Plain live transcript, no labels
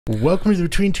Welcome to the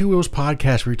Between Two Wheels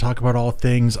podcast, where we talk about all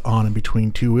things on and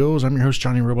between two wheels. I'm your host,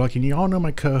 Johnny Roblock, and you all know my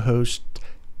co-host,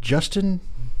 Justin,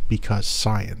 because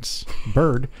science,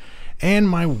 Bird, and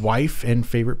my wife and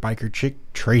favorite biker chick,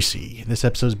 Tracy. This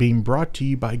episode is being brought to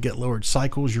you by Get Lowered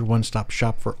Cycles, your one-stop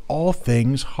shop for all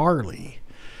things Harley.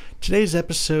 Today's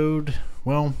episode,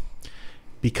 well,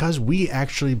 because we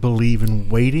actually believe in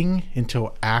waiting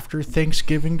until after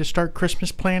Thanksgiving to start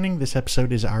Christmas planning, this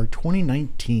episode is our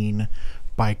 2019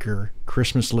 biker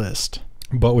Christmas list.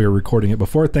 But we were recording it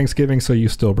before Thanksgiving, so you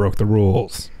still broke the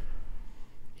rules.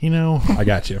 You know, I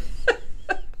got you.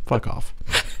 Fuck off.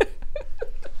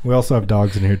 We also have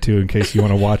dogs in here too, in case you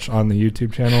want to watch on the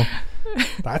YouTube channel.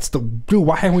 Dude,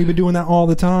 why haven't we been doing that all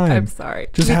the time? I'm sorry.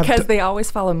 Because they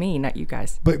always follow me, not you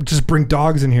guys. But just bring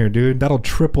dogs in here, dude. That'll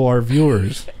triple our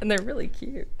viewers. And they're really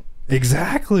cute.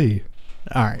 Exactly.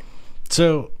 All right.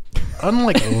 So,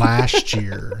 unlike last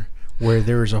year, where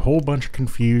there was a whole bunch of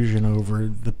confusion over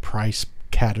the price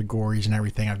categories and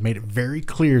everything, I've made it very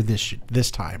clear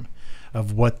this time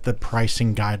of what the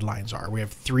pricing guidelines are. We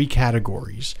have 3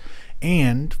 categories,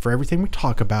 and for everything we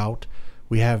talk about,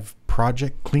 we have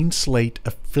Project Clean Slate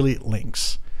affiliate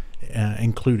links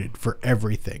included for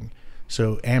everything.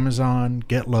 So Amazon,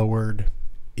 Get Lowered.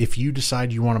 If you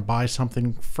decide you want to buy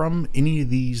something from any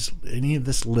of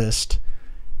this list,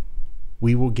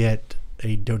 we will get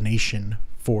a donation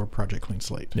for Project Clean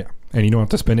Slate. Yeah. And you don't have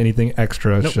to spend anything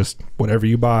extra. It's just whatever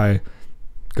you buy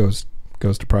goes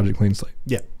to Project Clean Slate.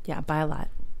 Yeah. Yeah, buy a lot.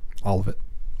 All of it.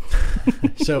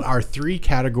 So our 3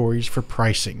 categories for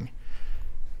pricing: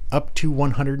 up to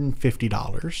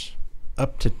 $150,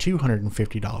 up to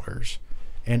 $250,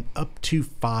 and up to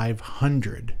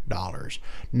 $500.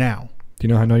 Now, do you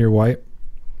know how I know you're white?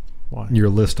 Why? Your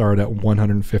list started at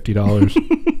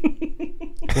 $150.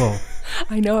 Well,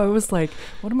 I know. I was like,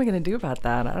 what am I going to do about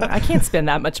that? I can't spend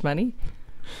that much money.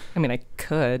 I mean, I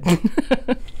could.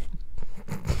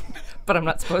 But I'm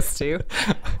not supposed to.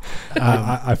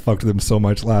 I fucked with him so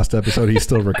much last episode. He's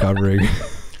still recovering.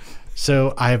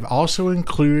 So I've also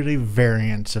included a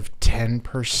variance of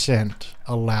 10%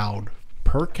 allowed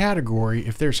per category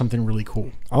if there's something really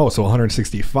cool. Oh, so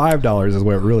 $165 is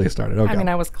where it really started. Okay. I mean,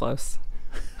 I was close.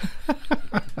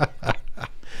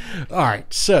 All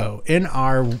right. So in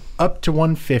our up to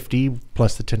 150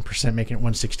 plus the 10%, making it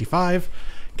 165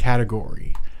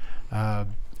 category,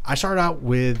 I started out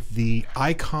with the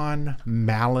Icon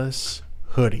Malice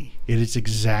hoodie. It is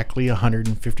exactly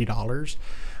 $150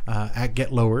 at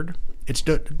Get Lowered. It's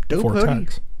dope hoodie.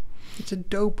 Tax. It's a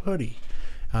dope hoodie.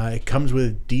 It comes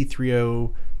with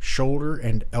D3O shoulder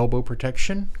and elbow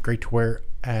protection. Great to wear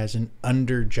as an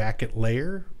under jacket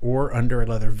layer or under a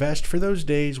leather vest for those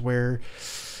days where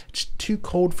it's too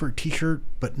cold for a t-shirt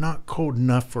but not cold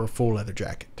enough for a full leather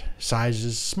jacket.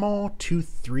 Sizes small to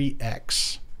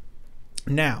 3X.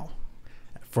 Now,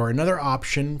 for another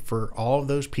option for all of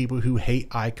those people who hate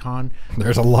Icon,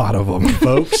 there's a lot of them,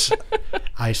 folks.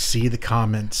 I see the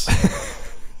comments.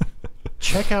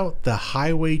 Check out the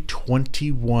Highway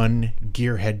 21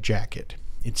 Gearhead jacket.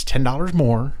 It's $10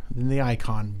 more than the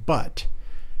Icon, but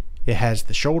it has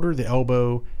the shoulder, the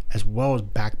elbow, as well as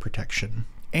back protection.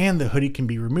 And the hoodie can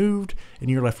be removed, and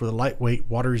you're left with a lightweight,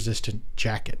 water-resistant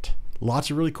jacket.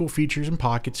 Lots of really cool features and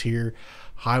pockets here.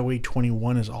 Highway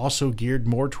 21 is also geared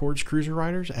more towards cruiser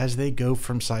riders as they go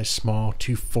from size small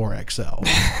to 4XL.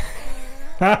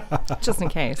 Just in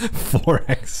case.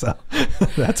 4XL.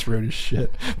 That's rude as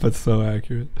shit, but so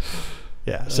accurate.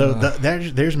 Yeah, so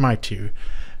there's my 2.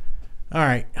 All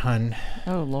right, hun.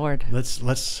 Oh, Lord.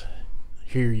 Let's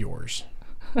hear yours.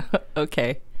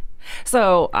 Okay.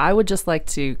 So I would just like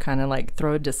to kind of like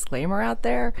throw a disclaimer out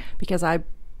there, because I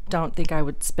don't think I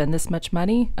would spend this much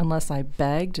money unless I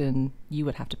begged, and you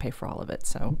would have to pay for all of it.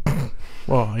 So,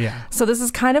 well, yeah. So this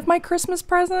is kind of my Christmas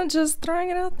present, just throwing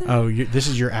it out there. Oh, this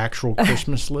is your actual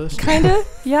Christmas list? Kind of,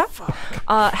 yeah.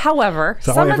 However,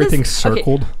 so some everything's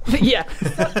circled. Okay, yeah.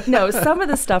 No, some of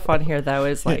the stuff on here though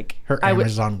is like her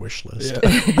Amazon wish list.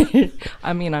 Yeah.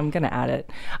 I mean, I'm gonna add it.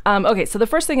 Okay, so the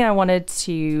first thing I wanted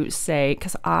to say,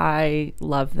 because I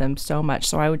love them so much,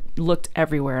 so I looked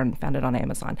everywhere and found it on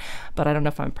Amazon, but I don't know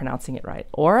if I'm pronouncing it right.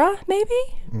 Aura, maybe?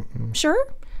 Mm-mm.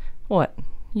 Sure. What?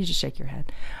 You just shake your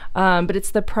head. But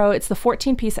it's the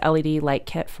 14-piece LED light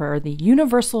kit for the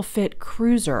Universal Fit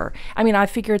Cruiser. I mean, I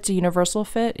figure it's a universal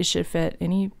fit. It should fit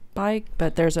any bike,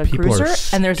 but there's a cruiser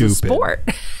and there's a sport.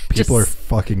 People are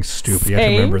fucking stupid. You have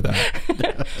to remember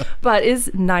that. But is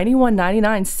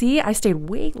 $91.99. See, I stayed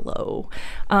way low.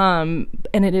 And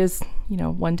it is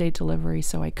one day delivery,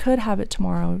 so I could have it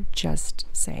tomorrow. Just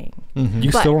saying.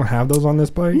 You still don't have those on this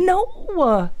bike? No.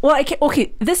 Well, I can't.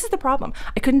 Okay, this is the problem.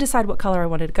 I couldn't decide what color I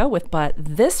wanted to go with, but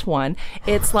this one,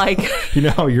 it's like. You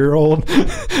know how you're old? You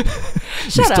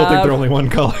still think they're only one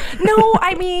color? No,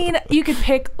 I mean, you could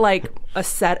pick like a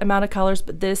set amount of colors,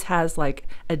 but this has like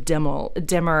a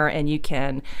dimmer, and you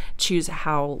can choose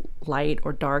how light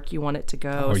or dark you want it to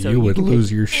go. Oh, so you would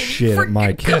lose your shit at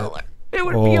my kit. Color. It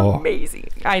would be amazing.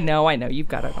 I know. You've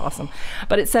got it awesome.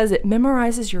 But it says it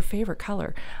memorizes your favorite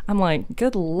color. I'm like,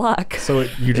 good luck. So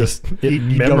it you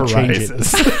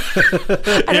memorizes.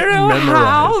 I don't know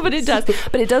how, but it does.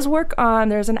 But it does work on,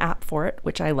 there's an app for it,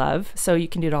 which I love. So you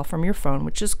can do it all from your phone,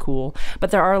 which is cool.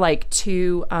 But there are like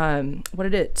two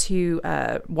wireless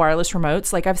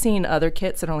remotes. Like I've seen other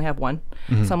kits that only have one.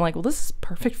 So I'm like, well, this is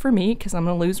perfect for me because I'm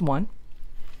going to lose one.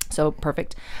 So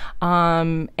perfect.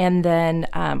 And then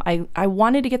I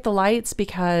wanted to get the lights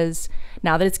because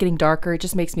now that it's getting darker, it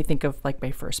just makes me think of like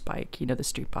my first bike, the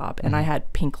Street Bob. And I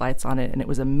had pink lights on it and it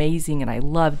was amazing and I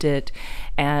loved it.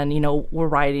 And, we're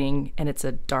riding and it's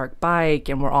a dark bike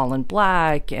and we're all in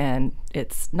black and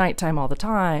it's nighttime all the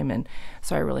time. And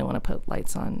so I really want to put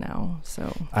lights on now.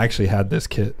 So I actually had this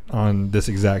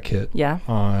exact kit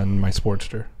on my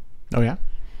Sportster. Oh, yeah?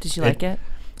 Did you like it?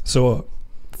 So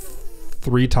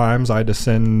 3 times I had to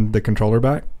send the controller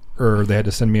back, or they had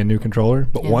to send me a new controller.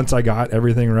 But once I got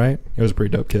everything right, it was a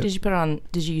pretty dope kit. Did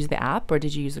you use the app or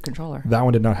did you use the controller? That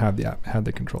one did not have the app, it had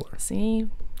the controller. See,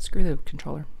 screw the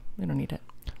controller. We don't need it.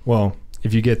 Well,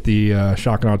 if you get the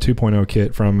Shock and Awe 2.0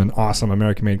 kit from an awesome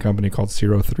American-made company called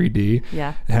Zero 3D,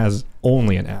 it has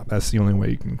only an app. That's the only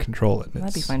way you can control it.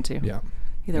 That'd be fun too. Yeah.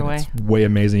 Either way. It's way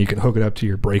amazing. You can hook it up to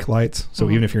your brake lights. So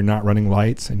even if you're not running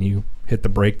lights and you hit the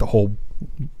brake, the whole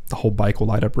bike will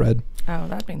light up red. Oh,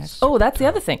 that'd be nice. Oh, that's the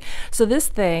other thing. So this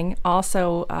thing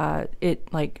also, I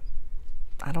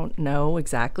don't know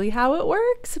exactly how it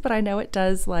works, but I know it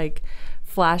does like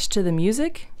flash to the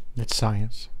music. It's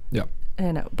science. Yeah.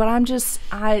 I know, but I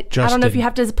don't know if you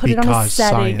have to put it on a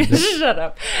setting. Shut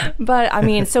up. But I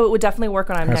mean, so it would definitely work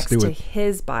when I'm next to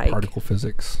his bike. Particle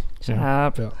physics. Shut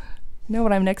up. Yeah. No,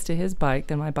 when I'm next to his bike,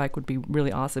 then my bike would be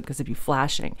really awesome because it'd be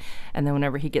flashing. And then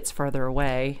whenever he gets further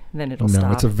away, then it'll stop.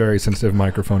 No, it's a very sensitive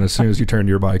microphone. As soon as you turn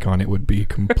your bike on, it would be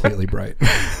completely bright.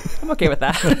 I'm okay with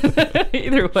that.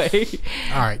 Either way.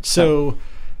 All right. So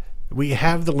we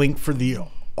have the link for the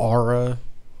Aura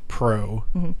Pro.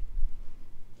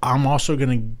 I'm also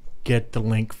going to get the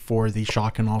link for the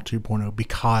Shock and Awe 2.0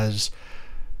 because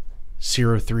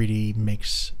Zero 3D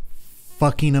makes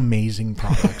fucking amazing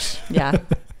products. Yeah.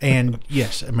 And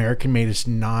yes, American made is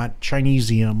not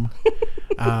Chinesium.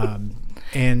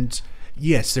 And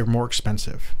yes, they're more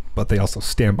expensive. But they also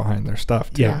stand behind their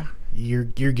stuff too. Yeah.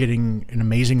 You're getting an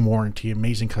amazing warranty,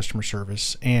 amazing customer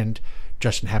service, and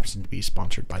Justin happens to be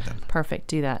sponsored by them. Perfect.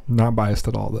 Do that. Not biased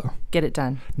at all though. Get it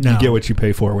done. No. You get what you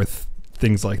pay for with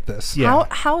things like this. Yeah.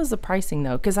 How is the pricing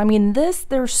though? Because I mean, there's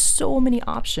so many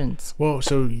options. Well,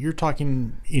 so you're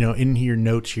talking, in your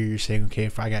notes here, you're saying, okay,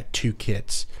 if I got 2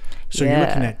 kits, so you're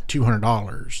looking at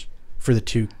 $200 for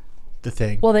the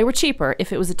thing. Well, they were cheaper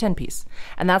if it was a 10-piece.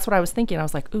 And that's what I was thinking. I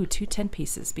was like, ooh, 2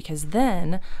 10-pieces. Because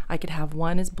then I could have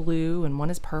one is blue and one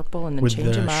is purple and then with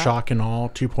change them the up. Shock and Awe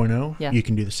 2.0, you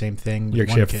can do the same thing. You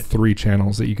actually have 3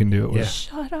 channels that you can do it with.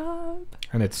 Shut up.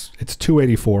 And it's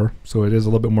 $284, so it is a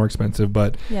little bit more expensive,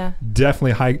 but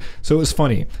definitely high. So it was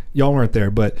funny. Y'all weren't there,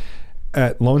 but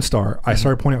at Lone Star, I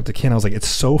started pointing out to Ken, I was like, it's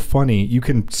so funny. You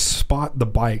can spot the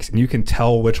bikes and you can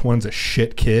tell which one's a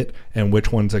shit kit and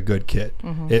which one's a good kit.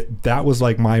 That was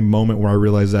like my moment where I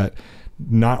realized that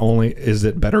not only is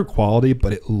it better quality,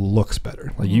 but it looks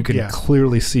better. Like you can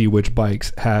clearly see which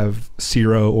bikes have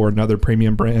Zero or another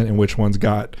premium brand and which one's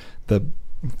got the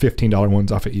 $15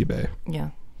 ones off of eBay.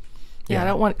 Yeah.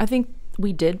 I think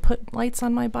we did put lights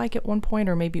on my bike at one point,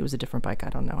 or maybe it was a different bike. I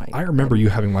don't know. I remember you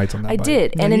having lights on that bike. I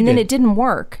did, and then it didn't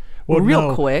work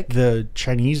real quick. The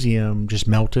Chinesium just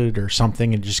melted or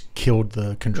something and just killed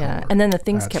the controller. Yeah, and then the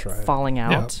things kept falling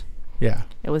out. Yeah.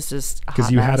 It was just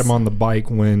because you had them on the bike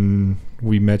when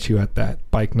we met you at that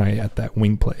bike night at that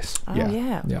wing place. Oh,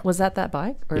 yeah. Was that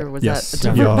bike? Or was that a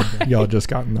different y'all just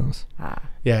gotten those.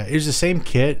 Yeah, it was the same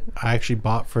kit I actually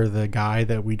bought for the guy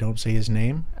that we don't say his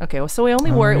name. Okay, well, so it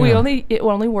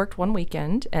only worked one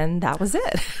weekend, and that was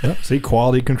it. Yep. See,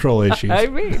 quality control issues. I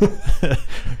mean,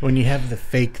 when you have the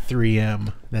fake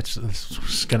 3M, that's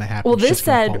gonna happen. Well, this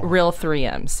said real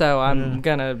 3M, so I'm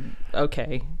gonna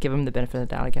give him the benefit of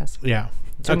the doubt, I guess. Yeah.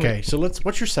 Okay, so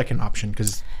what's your second option?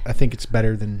 Because I think it's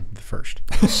better than the first.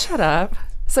 Shut up.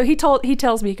 So he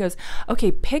tells me, he goes, okay,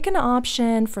 pick an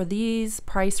option for these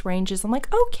price ranges. I'm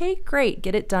like, okay, great.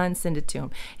 Get it done. Send it to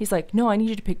him. He's like, no, I need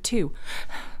you to pick 2.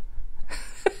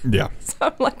 Yeah. So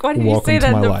I'm like, why didn't you say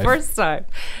that the first time?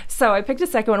 So I picked a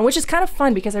second one, which is kind of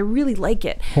fun because I really like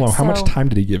it. Hold on. How much time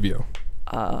did he give you?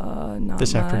 Not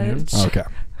this much. afternoon. Okay.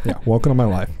 Yeah. Welcome to my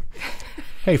life.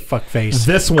 Hey, fuckface.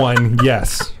 This one,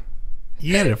 yes.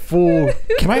 You had a full...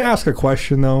 Can I ask a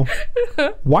question, though?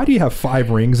 Why do you have 5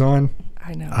 rings on?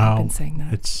 I know. I've been saying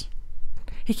that.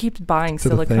 He keeps buying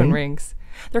silicone rings.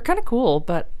 They're kind of cool,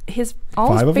 but his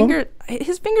fingers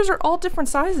are all different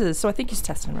sizes, so I think he's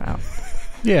testing them out.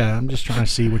 Yeah, I'm just trying to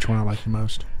see which one I like the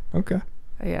most. Okay.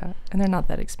 Yeah, and they're not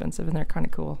that expensive, and they're kind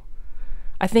of cool.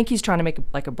 I think he's trying to make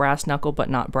like a brass knuckle, but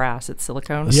not brass. It's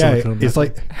silicone. Yeah, silicone it's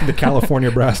knuckle. like the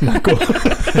California brass knuckle.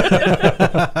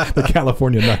 The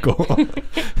California knuckle.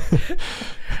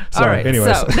 Sorry, all right,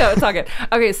 anyways. So, no, it's all good.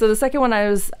 Okay, so the second one I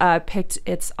was picked,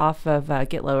 it's off of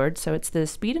Get Lowered. So it's the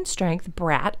Speed and Strength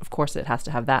Brat. Of course, it has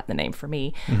to have that in the name for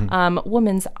me.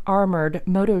 Woman's Armored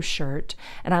Moto Shirt.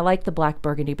 And I like the black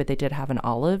burgundy, but they did have an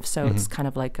olive. So it's kind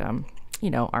of like,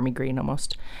 army green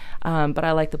almost. But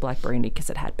I like the black burgundy because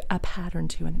it had a pattern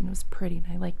to it and it was pretty and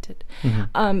I liked it.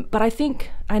 But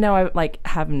I know I like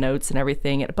have notes and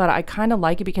everything, but I kind of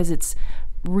like it because it's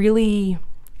really...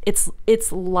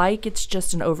 It's like it's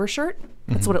just an overshirt.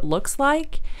 That's what it looks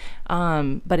like.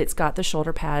 But it's got the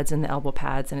shoulder pads and the elbow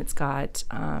pads, and it's got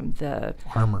the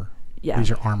armor. Yeah, these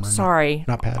are armor. Sorry,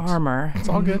 not pads. Armor. It's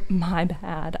all good. My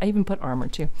bad. I even put armor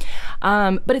too.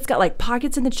 But it's got like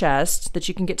pockets in the chest that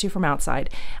you can get to from outside.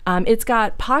 It's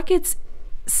got pockets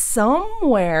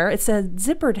somewhere. It says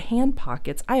zippered hand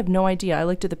pockets. I have no idea. I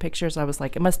looked at the pictures. I was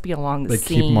like, it must be along the seam.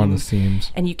 They keep them on the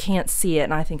seams. And you can't see it.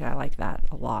 And I think I like that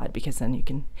a lot because then you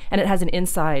can, and it has an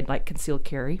inside like concealed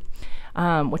carry,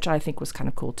 which I think was kind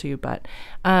of cool too. But,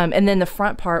 and then the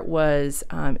front part was,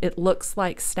 it looks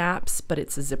like snaps, but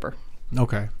it's a zipper.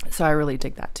 Okay. So I really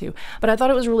dig that too. But I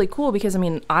thought it was really cool because, I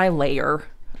mean, I layer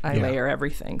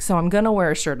everything. So I'm going to wear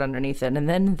a shirt underneath it and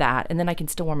then I can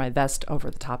still wear my vest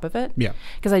over the top of it. Yeah.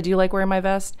 Because I do like wearing my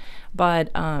vest, but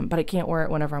I can't wear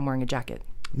it whenever I'm wearing a jacket.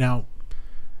 Now,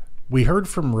 we heard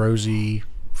from Rosie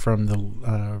from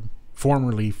the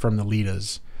formerly from the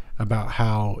Litas about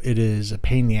how it is a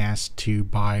pain in the ass to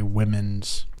buy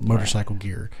women's motorcycle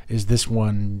gear. Is this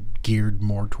one geared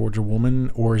more towards a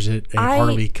woman, or is it a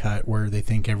Harley cut where they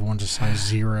think everyone's a size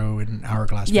 0 in an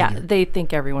hourglass figure? Yeah, they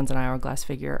think everyone's an hourglass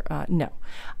figure. No.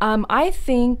 I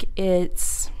think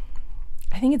it's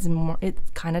kind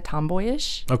of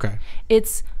tomboyish. Okay.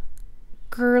 It's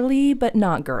girly, but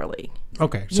not girly.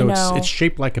 Okay, so it's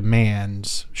shaped like a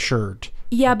man's shirt.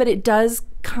 Yeah, but it does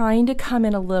kind of come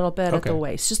in a little bit at the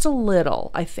waist, just a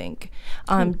little, I think.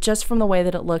 Just from the way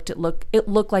that it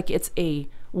looked like it's a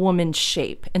woman's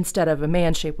shape instead of a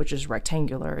man's shape, which is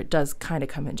rectangular. It does kind of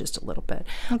come in just a little bit,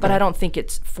 but I don't think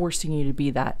it's forcing you to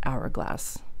be that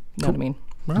hourglass. You know what I mean?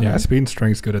 Right. Yeah, Speed and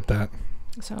Strength's good at that.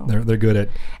 So they're good at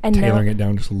tailoring it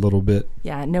down just a little bit.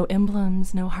 Yeah, no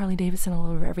emblems, no Harley Davidson all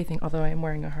over everything. Although I am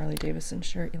wearing a Harley Davidson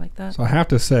shirt. You like that? So I have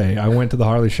to say, I went to the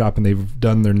Harley shop and they've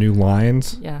done their new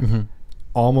lines. Yeah.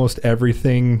 Almost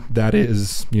everything that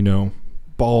is,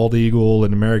 bald eagle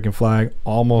and American flag,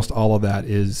 almost all of that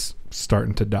is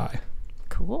starting to die.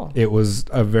 Cool. It was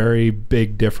a very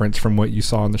big difference from what you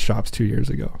saw in the shops 2 years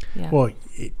ago. Yeah. Well,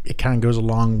 it kind of goes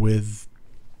along with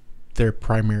their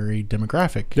primary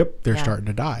demographic. Yep. They're starting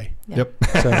to die. Yep.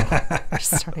 So they're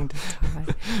starting to die.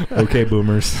 Okay,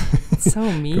 boomers. So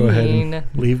mean. Go ahead and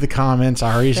leave the comments. They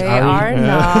are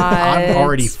not. I'm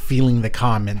already feeling the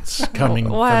comments coming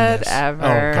from this.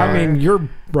 Whatever. I mean, you're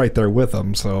right there with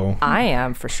them, so. I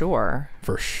am, for sure.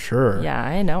 For sure. Yeah,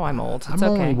 I know I'm old. It's I'm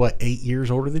okay. only, 8 years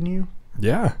older than you?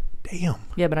 Yeah. Damn.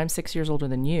 Yeah, but I'm 6 years older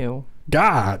than you.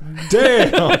 God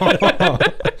damn.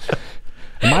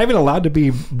 Am I even allowed to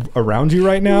be around you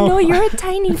right now? No, you're a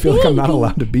tiny baby. I feel like I'm not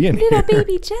allowed to be in here. Little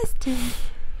baby Justin.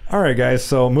 All right, guys.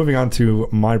 So moving on to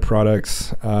my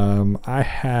products, I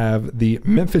have the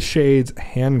Memphis Shades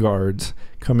handguards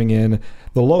coming in.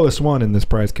 The lowest one in this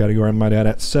price category, I might add,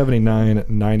 at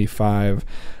 $79.95.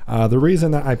 The reason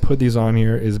that I put these on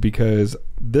here is because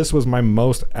this was my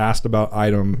most asked about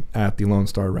item at the Lone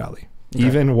Star Rally. Okay.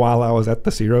 Even while I was at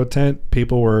the Zero tent,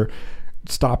 people were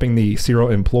stopping the Zero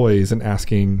employees and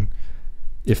asking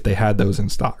if they had those in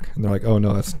stock, and they're like, "Oh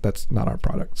no, that's not our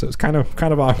product." So it's kind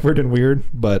of awkward and weird,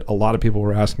 but a lot of people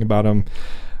were asking about them.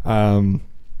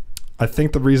 I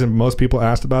think the reason most people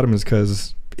asked about them is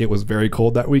because it was very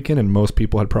cold that weekend, and most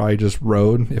people had probably just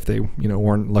rode, if they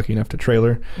weren't lucky enough to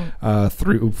trailer,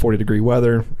 through 40-degree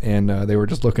weather, and they were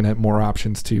just looking at more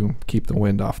options to keep the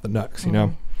wind off the knucks.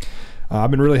 I've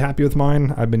been really happy with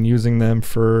mine. I've been using them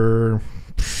for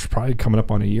probably coming up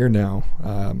on a year now.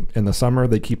 In the summer,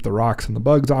 they keep the rocks and the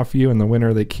bugs off you. In the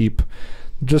winter, they keep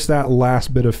just that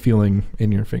last bit of feeling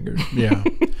in your fingers. Yeah.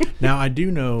 Now, I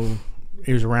do know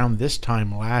it was around this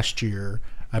time last year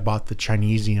I bought the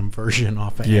Chinesium version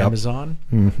off of Amazon.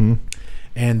 Mm-hmm.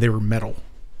 And they were metal.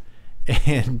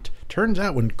 And turns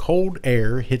out when cold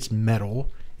air hits metal,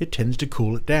 it tends to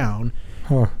cool it down.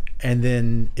 Huh. And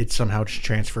then it somehow just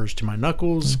transfers to my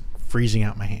knuckles, freezing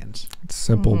out my hands. It's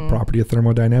simple property of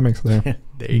thermodynamics there.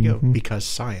 There you go. Because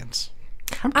science.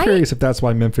 I'm curious if that's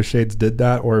why Memphis Shades did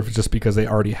that, or if it's just because they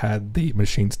already had the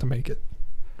machines to make it.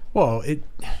 Well,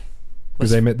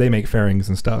 because they make fairings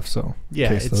and stuff, so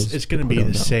yeah, it's going to be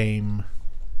the same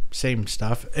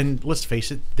stuff. And let's face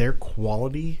it, their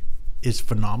quality is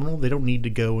phenomenal. They don't need to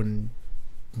go and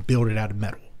build it out of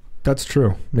metal. That's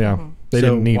true. Yeah, they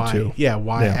didn't need to. Yeah,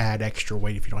 why add extra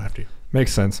weight if you don't have to?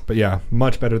 Makes sense, but yeah,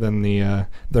 much better than the.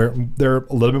 They're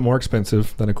a little bit more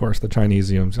expensive than, of course, the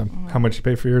Chinesiums. How much you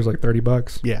pay for yours? Like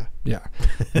 $30? Yeah, yeah.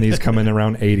 And these come in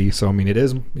around 80. So I mean,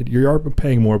 you are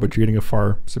paying more, but you're getting a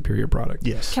far superior product.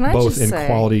 Yes, can I both just in say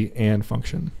quality and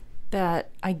function. That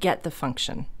I get the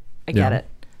function, I get it,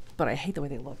 but I hate the way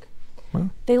they look. Well,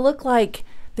 they look like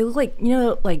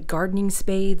like gardening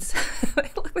spades.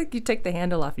 They look like you take the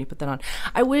handle off and you put that on.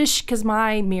 I wish, because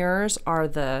my mirrors are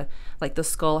the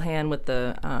skull hand with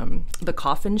the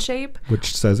coffin shape,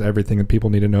 which says everything that people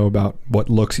need to know about what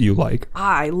looks you like.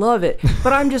 I love it,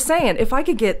 but I'm just saying, if I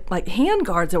could get like hand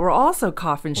guards that were also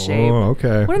coffin shaped,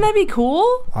 okay, wouldn't that be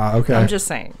cool? Okay, I'm just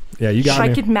saying. Yeah, you got me.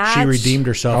 I could match. She redeemed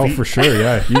herself. Oh, for sure.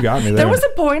 Yeah, you got me there. There was a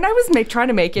point I was trying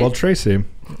to make it. Well, Tracy,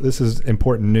 this is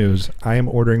important news. I am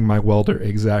ordering my welder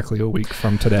exactly a week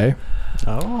from today.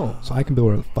 Oh. So I can build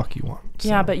whatever the fuck you want. So.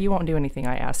 Yeah, but you won't do anything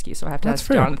I ask you, so I have to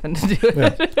ask Jonathan to do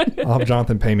it. Yeah. I'll have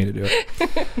Jonathan pay me to do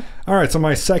it. All right, so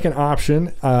my second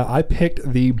option, I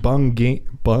picked the Bung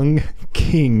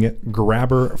King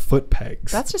Grabber foot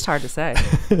pegs. That's just hard to say.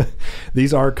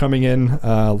 These are coming in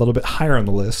a little bit higher on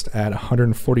the list at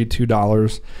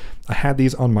 $142. I had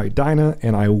these on my Dyna,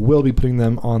 and I will be putting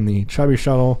them on the Chubby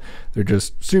Shuttle. They're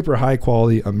just super high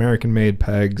quality American-made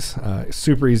pegs,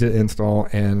 super easy to install,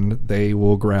 and they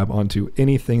will grab onto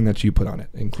anything that you put on it,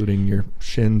 including your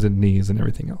shins and knees and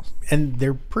everything else. And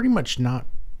they're pretty much not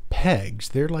pegs.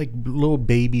 They're like little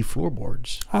baby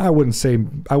floorboards. I wouldn't say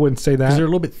that. Because they're a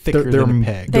little bit thicker than a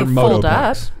peg. They're fold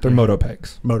up. pegs. They're moto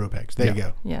pegs. Moto pegs. There you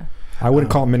go. Yeah. I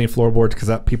wouldn't call them mini floorboards because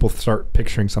people start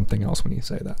picturing something else when you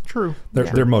say that. True.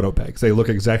 They're moto pegs. They look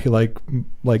exactly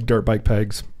like dirt bike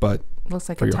pegs, but looks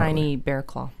like a tiny bear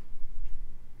claw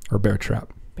or bear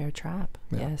trap. Bear trap.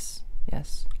 Yeah.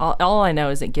 Yes. All I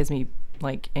know is it gives me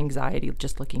like anxiety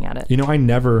just looking at it. You know, I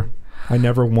never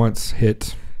once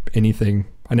hit anything.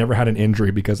 I never had an injury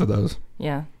because of those.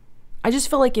 Yeah. I just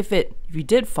feel like if you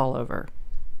did fall over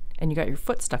and you got your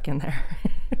foot stuck in there,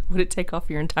 would it take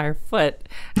off your entire foot?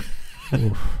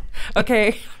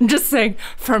 Okay, I'm just saying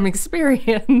from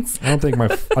experience. I don't think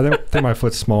my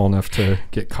foot's small enough to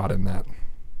get caught in that.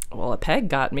 Well, a peg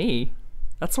got me.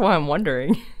 That's why I'm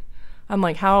wondering. I'm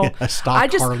like, how? Yeah, a stock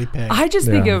Harley peg. I just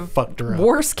think of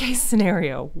worst case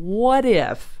scenario. What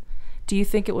if? Do you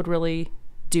think it would really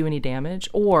do any damage,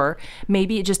 or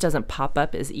maybe it just doesn't pop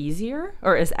up as easier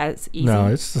or as easy? No,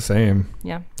 it's the same.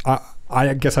 Yeah.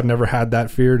 I guess I've never had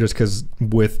that fear just because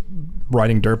with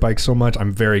riding dirt bikes so much,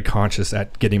 I'm very conscious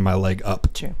at getting my leg up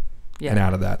and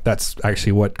out of that. That's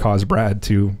actually what caused Brad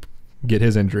to get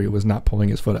his injury, was not pulling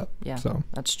his foot up. Yeah, so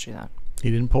that's true. That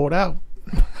he didn't pull it out.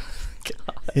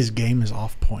 His game is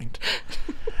off point.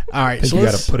 All right, so you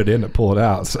got to put it in to pull it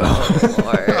out. So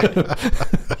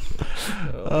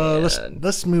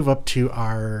let's move up to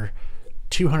our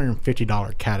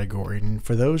 $250 category, and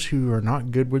for those who are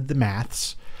not good with the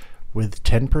maths, with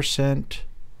 10%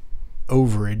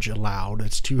 overage allowed,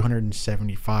 it's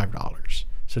 $275.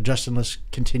 So Justin, let's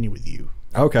continue with you.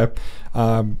 Okay,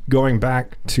 going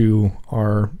back to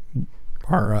our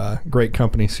great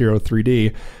company Zero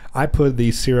 3D, I put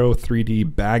the Zero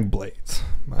 3D bag blades.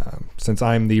 Since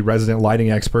I'm the resident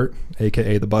lighting expert,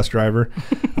 aka the bus driver,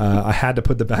 I had to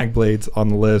put the bag blades on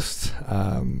the list.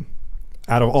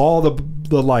 Out of all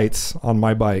the lights on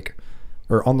my bike,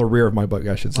 or on the rear of my bike,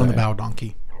 I should say, on the Battle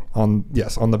Donkey. On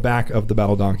the back of the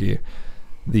Battle Donkey,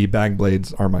 the bag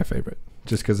blades are my favorite.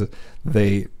 Just because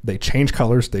they change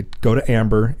colors, they go to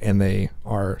amber, and they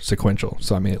are sequential.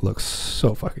 So I mean, it looks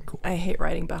so fucking cool. I hate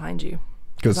riding behind you.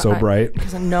 Because it's so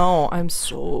bright. No, I'm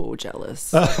so jealous.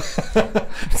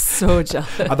 So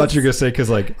jealous. I thought you were going to say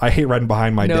because like I hate riding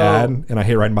behind my dad and I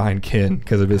hate riding behind Ken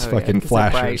because of his fucking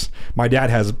flashers. My dad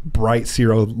has bright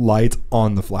zero lights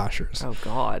on the flashers. Oh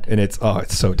God. And it's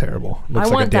so terrible. It looks I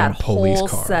like want a damn that police whole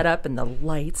car. setup and the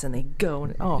lights and they go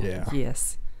and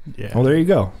yes. Yeah. Well, there you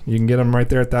go. You can get them right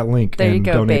there at that link There and you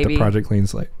go, donate baby. to Project Clean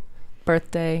Slate.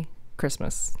 Birthday,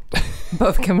 Christmas,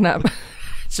 both coming up.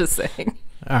 Just saying.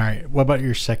 All right. What about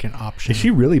your second option? Is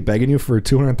she really begging you for a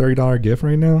 $230 gift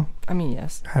right now? I mean,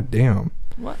 yes. God damn.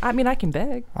 Well, I mean, I can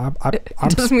beg. It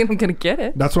doesn't mean I'm gonna get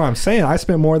it. That's what I'm saying. I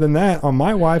spent more than that on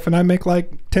my wife, and I make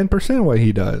like 10% what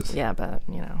he does. Yeah, but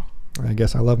you know. I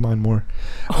guess I love mine more.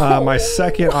 My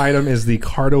second item is the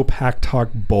Cardo Pack Talk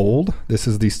Bold. This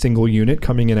is the single unit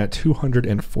coming in at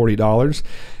 $240.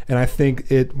 And I think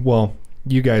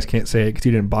you guys can't say it because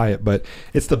you didn't buy it, but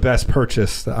it's the best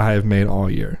purchase that I have made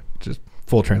all year. Just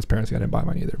full transparency, I didn't buy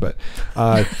mine either. But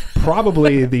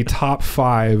probably the top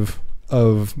 5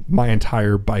 of my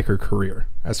entire biker career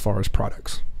as far as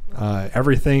products.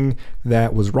 Everything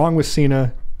that was wrong with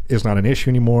Cena is not an issue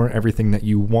anymore. Everything that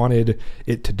you wanted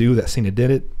it to do that Cena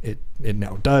did it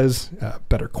now does.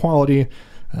 Better quality,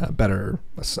 better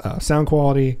sound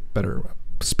quality, better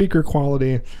speaker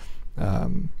quality,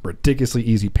 ridiculously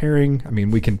easy pairing. I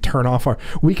mean, we can turn off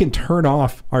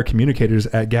our communicators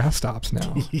at gas stops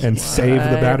now and save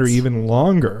the battery even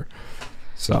longer.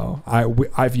 So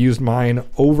I've used mine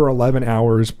over 11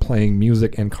 hours playing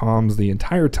music and comms the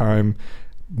entire time,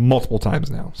 multiple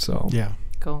times now. So yeah.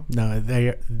 Cool. No,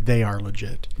 they are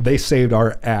legit. They saved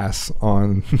our ass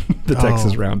on the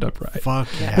Texas Roundup ride. Fuck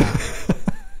yeah.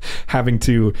 Having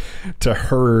to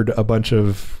herd a bunch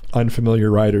of unfamiliar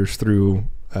riders through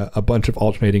a bunch of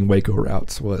alternating Waco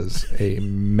routes was a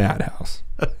madhouse.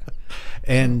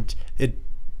 And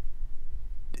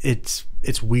it's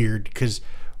weird because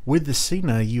with the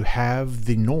Cena you have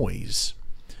the noise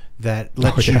that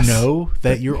lets you know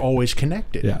that you're always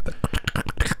connected. Yeah.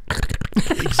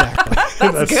 Exactly.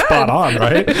 That's spot on,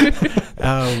 right?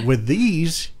 With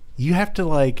these, you have to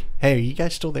like, hey, are you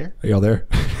guys still there? Are y'all there?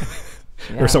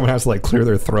 Yeah. Or someone has to like clear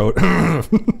their throat. I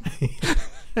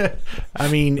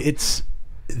mean, it's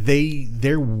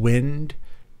their wind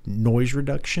noise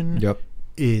reduction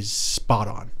is spot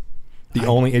on. The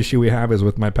only issue we have is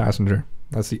with my passenger.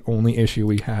 That's the only issue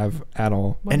we have at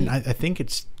all. And I think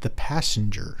it's the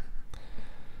passenger.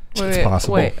 It's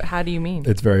possible. Wait, how do you mean?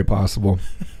 It's very possible.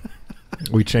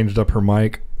 We changed up her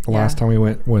mic the last time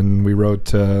when we rode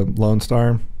to Lone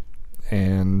Star,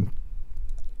 and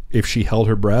if she held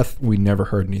her breath, we never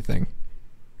heard anything.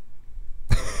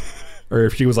 Or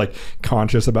if she was like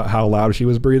conscious about how loud she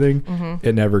was breathing,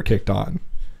 it never kicked on.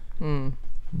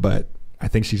 But I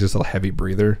think she's just a heavy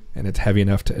breather, and it's heavy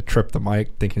enough to trip the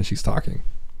mic thinking she's talking.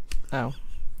 Oh.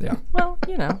 Yeah. Well,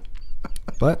 you know.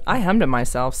 But I hummed it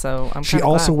myself, so I'm she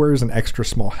also wears an extra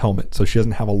small helmet, so she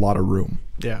doesn't have a lot of room.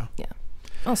 Yeah. Yeah.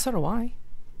 Oh, so do I.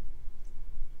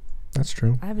 That's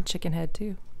true. I have a chicken head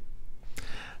too.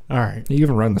 All right. You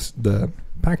haven't run the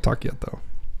Pack Talk yet, though,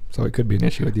 so it could be an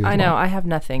issue with you. I know. I have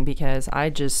nothing because I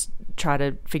just try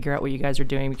to figure out what you guys are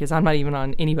doing because I'm not even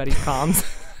on anybody's comms.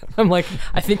 I'm like,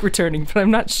 I think we're turning, but I'm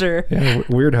not sure. Yeah,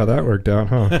 weird how that worked out,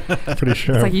 huh? Pretty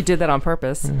sure. It's like you did that on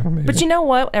purpose. Yeah, but you know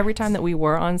what? Every time that we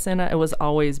were on Senna, it was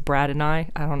always Brad and I.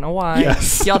 I don't know why.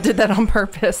 Yes. Y'all did that on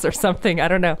purpose or something. I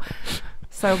don't know.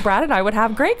 So Brad and I would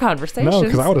have great conversations. No,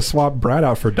 because I would have swapped Brad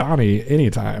out for Donnie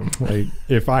anytime. Like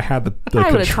if I had the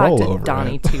I would have control talked to over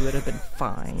Donnie it. too. It would have been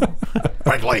fine.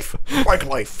 Bike life. Bike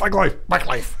life. Bike life. Bike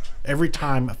life. Every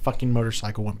time a fucking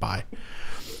motorcycle went by.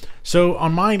 So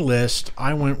on my list,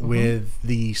 I went with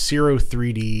the Zero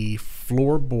 3D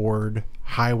floorboard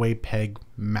highway peg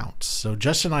mounts. So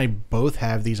Justin and I both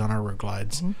have these on our road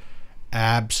glides.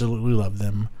 Absolutely love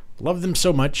them. Love them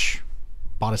so much.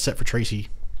 Bought a set for Tracy.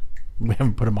 We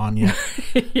haven't put them on yet.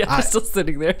 Yeah, they're still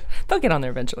sitting there. They'll get on there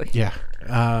eventually. Yeah.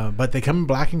 But they come in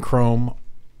black and chrome.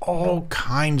 All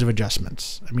kinds of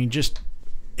adjustments. I mean, just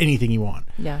anything you want.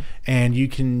 Yeah. And you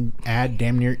can add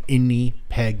damn near any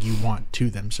peg you want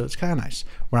to them. So it's kind of nice.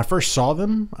 When I first saw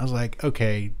them, I was like,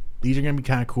 okay, these are going to be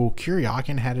kind of cool.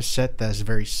 Kuryakin had a set that's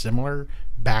very similar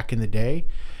back in the day.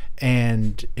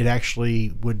 And it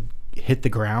actually would hit the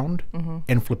ground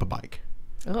and flip a bike.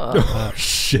 Oh,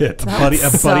 shit.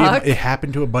 It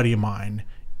happened to a buddy of mine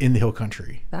in the hill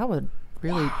country. That would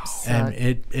really suck. And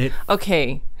it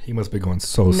okay. He must be going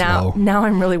so slow. Now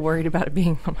I'm really worried about it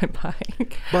being on my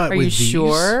bike. But are you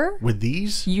sure? With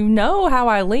these? You know how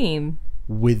I lean.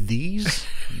 With these,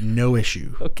 no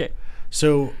issue. Okay.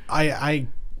 So I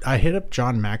I hit up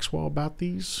John Maxwell about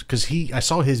these because I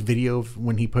saw his video of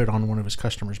when he put it on one of his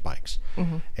customers' bikes,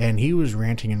 and he was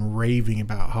ranting and raving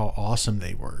about how awesome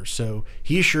they were. So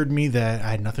he assured me that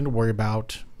I had nothing to worry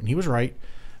about, and he was right.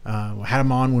 I had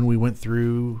him on when we went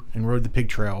through and rode the pig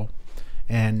trail,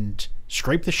 and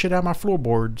scraped the shit out of my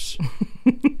floorboards.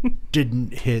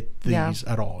 Didn't hit these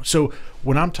at all. So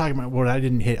when I'm talking about what I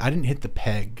didn't hit the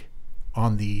peg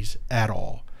on these at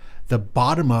all. The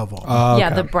bottom of them.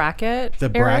 The bracket. The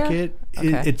bracket,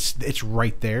 it's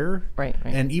right there. Right.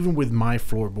 And even with my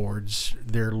floorboards,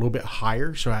 they're a little bit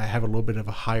higher, so I have a little bit of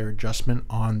a higher adjustment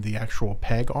on the actual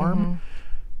peg arm.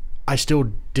 I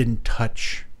still didn't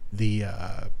touch the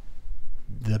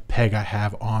peg I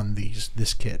have on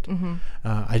this kit.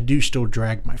 I do still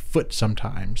drag my foot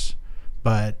sometimes,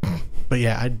 but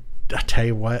yeah, I tell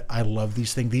you what, I love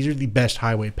these things. These are the best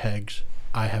highway pegs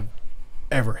I have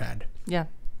ever had. Yeah.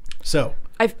 So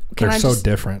they're so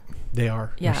different. They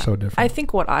are. Yeah. They're so different. I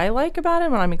think what I like about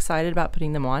them, and I'm excited about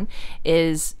putting them on,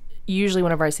 is usually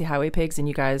whenever I see highway pigs and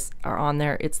you guys are on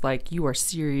there, it's like you are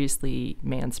seriously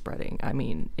man spreading. I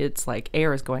mean, it's like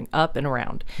air is going up and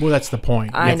around. Well, that's the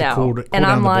point. I know. Cool and down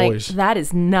I'm the like, boys. that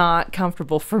is not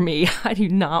comfortable for me. I do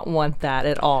not want that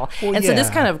at all. Well, and so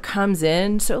this kind of comes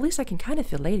in, so at least I can kind of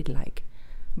feel ladylike,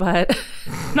 but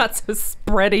not so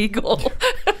spread eagle.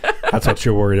 That's what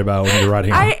you're worried about when you're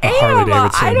riding a Harley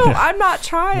Davidson. I'm not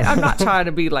trying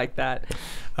to be like that.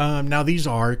 Now these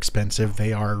are expensive.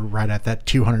 They are right at that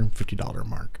 $250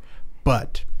 mark,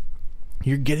 but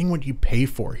you're getting what you pay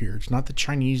for here. It's not the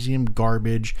Chinesium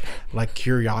garbage like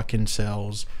Kuryakin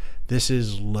sells. This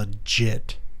is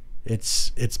legit.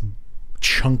 It's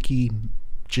chunky,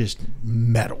 just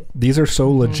metal. These are so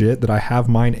legit that I have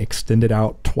mine extended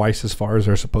out twice as far as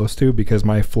they're supposed to, because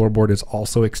my floorboard is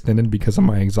also extended because of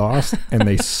my exhaust, and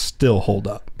they still hold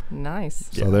up. Nice.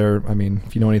 So they're, I mean,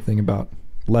 if you know anything about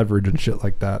leverage and shit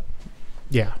like that,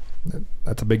 yeah,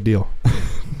 that's a big deal.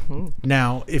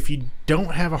 Now, if you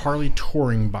don't have a Harley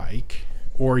touring bike,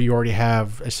 or you already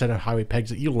have a set of highway pegs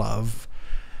that you love.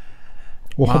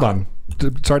 Well, hold on.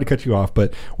 Sorry to cut you off,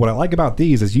 but what I like about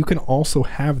these is you can also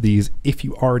have these if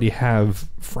you already have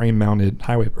bar-mounted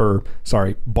highway pegs.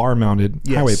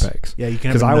 Yeah, you can.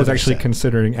 Because I was actually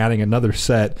considering adding another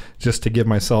set just to give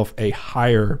myself a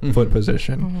higher foot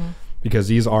position, because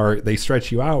they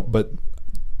stretch you out, but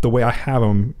the way I have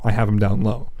them down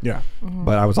low. Yeah.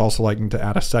 But I was also liking to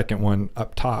add a second one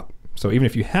up top. So even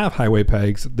if you have highway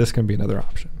pegs, this can be another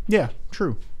option. Yeah,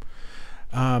 true.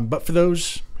 But for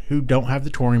those who don't have the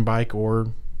touring bike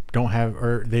or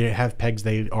they have pegs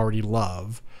they already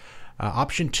love,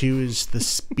 option 2 is the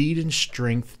Speed and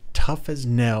Strength Tough as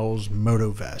Nails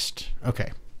Moto Vest.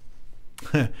 Okay.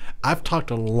 I've talked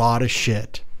a lot of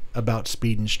shit about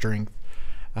Speed and Strength.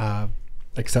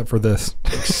 Except for this.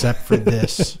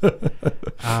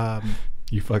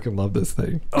 You fucking love this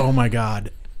thing. Oh my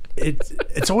God.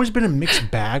 It's always been a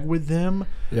mixed bag with them.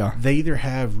 Yeah. They either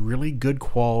have really good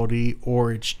quality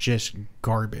or it's just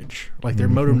garbage. Like their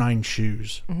Moto 9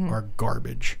 shoes are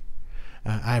garbage.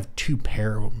 I have 2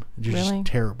 pair of them. They're just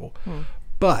terrible.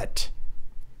 But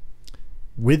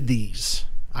with these,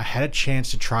 I had a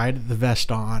chance to try the vest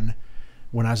on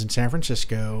when I was in San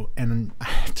Francisco, and I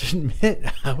have to admit,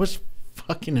 I was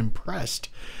fucking impressed.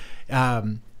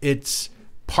 It's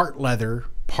part leather,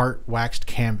 part waxed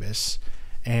canvas.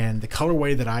 And the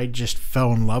colorway that I just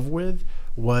fell in love with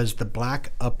was the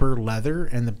black upper leather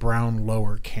and the brown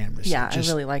lower canvas. Yeah, I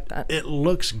really like that. It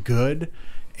looks good,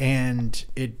 and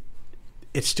it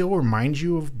still reminds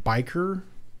you of biker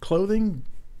clothing,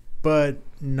 but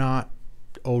not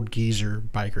old geezer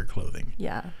biker clothing.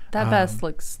 Yeah, that vest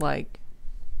looks like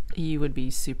you would be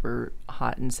super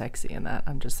hot and sexy in that.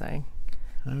 I'm just saying.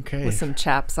 Okay. With some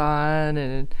chaps on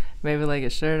and maybe like a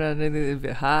shirt on, it'd be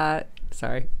hot.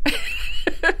 Sorry.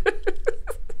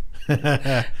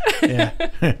 Yeah. We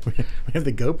have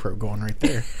the GoPro going right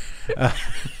there.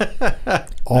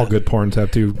 All good porns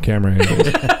have 2 camera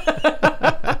angles.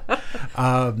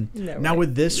 Now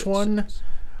with this one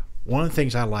of the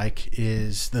things I like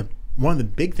is one of the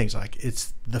big things I like,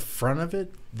 it's the front of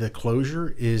it, the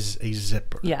closure is a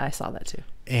zipper. Yeah, I saw that too.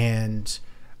 And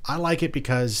I like it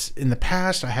because in the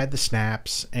past I had the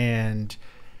snaps and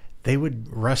they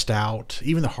would rust out.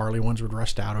 Even the Harley ones would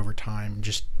rust out over time.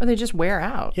 Or they just wear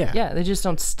out. Yeah. Yeah, they just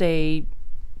don't stay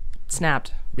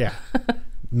snapped. Yeah.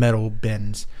 Metal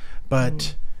bends.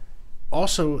 But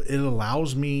also it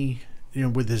allows me,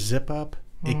 with the zip up,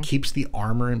 it keeps the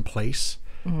armor in place,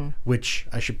 which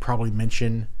I should probably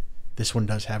mention, this one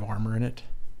does have armor in it.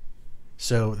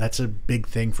 So that's a big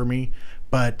thing for me.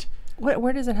 But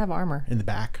where does it have armor? in the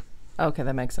back. Okay,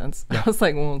 that makes sense. Yeah. I was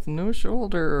like, well, it's no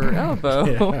shoulder or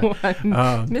elbow.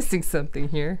 I'm missing something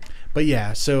here. But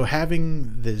yeah, so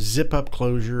having the zip up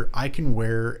closure, I can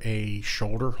wear a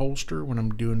shoulder holster when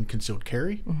I'm doing concealed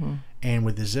carry. And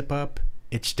with the zip up,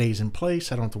 it stays in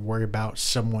place. I don't have to worry about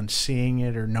someone seeing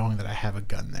it or knowing that I have a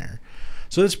gun there.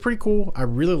 So it's pretty cool. I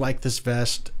really like this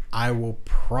vest. I will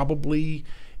probably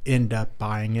end up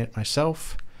buying it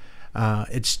myself.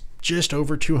 It's just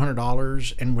over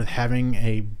 $200, and with having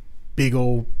a big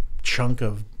old chunk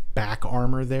of back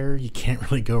armor there, you can't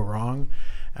really go wrong.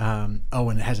 And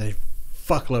it has a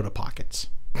fuckload of pockets.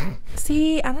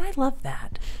 See, and I love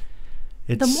that.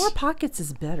 The more pockets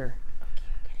is better.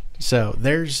 So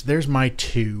there's my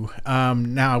two.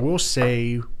 Now I will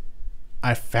say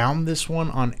I found this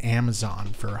one on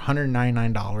Amazon for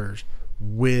 $199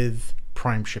 with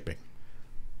Prime shipping.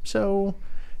 So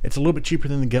it's a little bit cheaper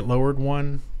than the Get Lowered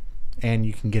one, and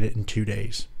you can get it in 2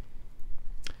 days.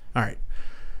 All right.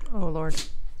 Oh, Lord.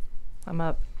 I'm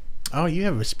up. Oh, you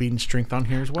have a speed and strength on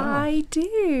here as well. I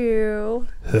do.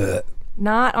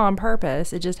 Not on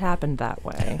purpose. It just happened that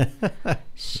way.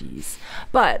 Jeez.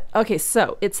 But, okay,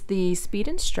 so it's the Speed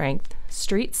and Strength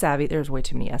Street Savvy. There's way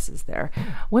too many S's there.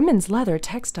 Women's leather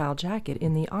textile jacket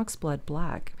in the oxblood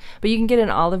black. But you can get an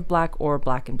olive black or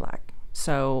black and black.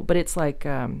 So, but it's like,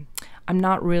 I'm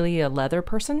not really a leather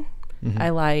person. I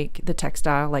like the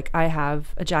textile. Like, I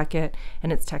have a jacket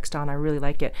and it's textile and I really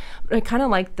like it. But I kind of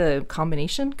like the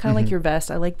combination, kind of like your vest.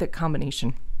 I like the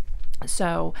combination.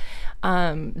 So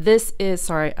this is,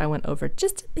 sorry, I went over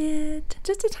just a bit,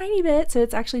 just a tiny bit. So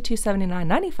it's actually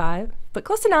 $279.95, but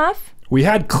close enough. We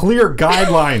had clear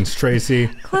guidelines, Tracy.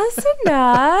 Close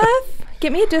enough.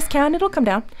 Get me a discount. It'll come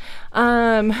down.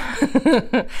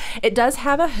 It does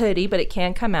have a hoodie, but it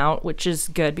can come out, which is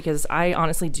good because I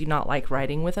honestly do not like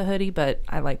riding with a hoodie, but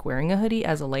I like wearing a hoodie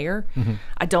as a layer.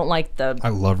 I don't like I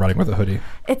love riding with a hoodie.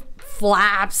 It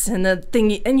flaps and the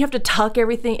thing, and you have to tuck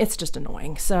everything. It's just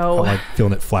annoying. So I like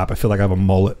feeling it flap. I feel like I have a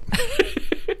mullet.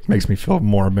 Makes me feel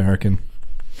more American.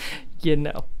 You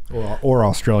know. Or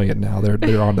Australian now.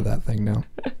 They're onto that thing now.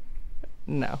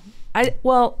 No.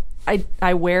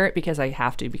 I wear it because I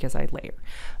have to, because I layer,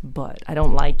 but I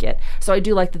don't like it. So I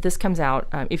do like that this comes out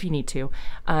if you need to.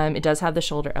 It does have the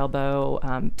shoulder,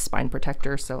 elbow, spine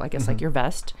protector, so I guess like your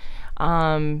vest.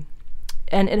 And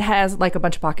it has like a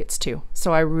bunch of pockets too.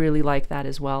 So I really like that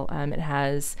as well. It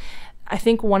has, I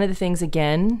think one of the things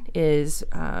again is,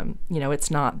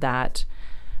 it's not that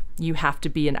you have to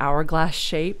be an hourglass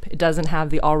shape. It doesn't have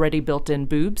the already built-in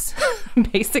boobs,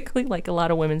 basically, like a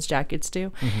lot of women's jackets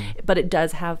do. But it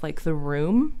does have like the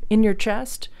room in your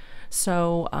chest.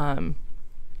 So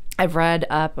I've read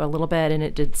up a little bit, and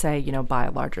it did say, buy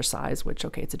a larger size, which,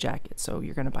 okay, it's a jacket, so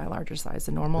you're going to buy a larger size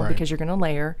than normal because you're going to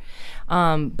layer.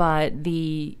 But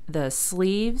the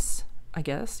sleeves, I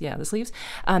guess, the sleeves,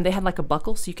 they had like a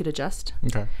buckle so you could adjust.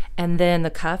 Okay. And then the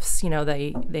cuffs,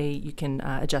 you can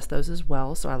adjust those as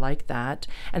well, so I like that.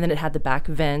 And then it had the back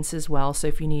vents as well, so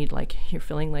if you need, like, you're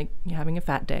feeling like you're having a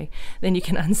fat day, then you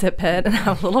can unzip it and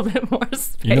have a little bit more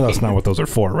space. That's not what those are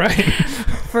for, right?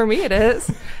 For me it is.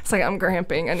 It's like, I'm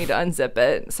cramping, I need to unzip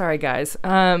it. Sorry guys.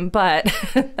 But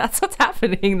that's what's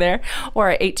happening there. Or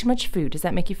I ate too much food. Does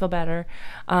that make you feel better?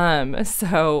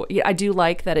 So yeah, I do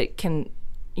like that it can,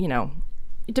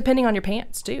 depending on your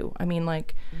pants too. I mean,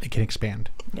 like, it can expand.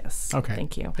 Yes. Okay.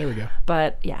 Thank you. There we go.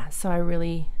 But yeah, so I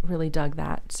really, really dug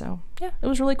that. So yeah, it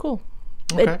was really cool.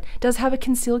 Okay. It does have a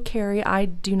concealed carry. I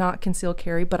do not conceal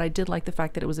carry, but I did like the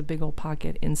fact that it was a big old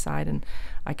pocket inside and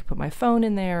I could put my phone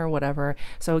in there or whatever.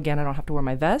 So again, I don't have to wear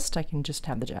my vest. I can just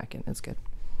have the jacket. It's good.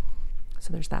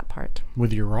 So there's that part.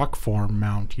 With your rock form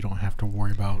mount, you don't have to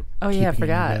worry about. Oh yeah, I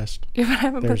forgot. I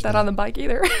haven't put that on the bike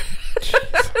either.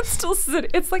 It's still sitting.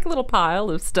 It's like a little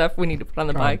pile of stuff we need to put on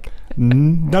the bike.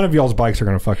 None of y'all's bikes are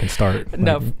gonna fucking start.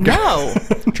 No.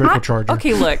 Triple charger.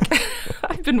 Okay, look,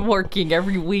 I've been working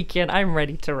every weekend. I'm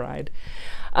ready to ride.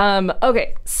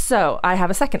 Okay, so I have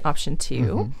a second option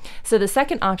too. So the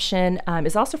second option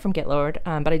is also from Get Lowered,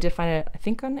 but I did find it, I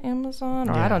think, on Amazon,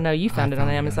 or I don't know, you found it on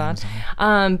Amazon.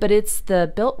 But it's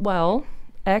the Built Well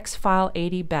X File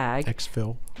 80 bag.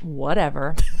 X-Fill.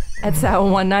 Whatever. It's at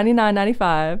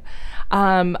 $199.95.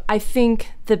 I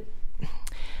think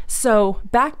so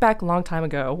back a long time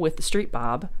ago with the Street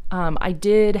Bob, I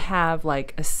did have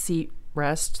like a seat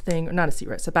rest thing, or not a seat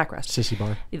rest, a backrest. Sissy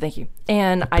bar. Thank you.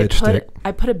 And I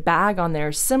put a bag on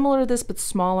there similar to this but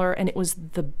smaller, and it was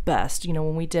the best.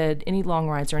 When we did any long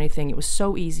rides or anything, it was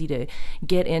so easy to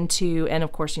get into. And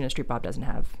of course, Street Bob doesn't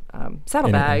have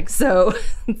saddlebags, so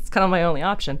it's kind of my only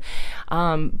option.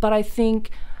 But I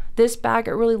think this bag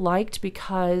I really liked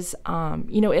because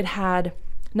it had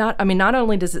Not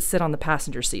only does it sit on the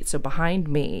passenger seat, so behind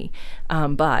me,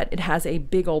 but it has a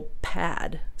big old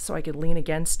pad, so I could lean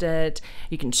against it.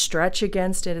 You can stretch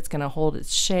against it. It's going to hold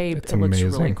its shape. It looks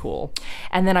really cool.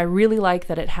 And then I really like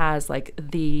that it has like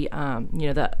the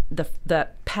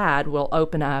pad will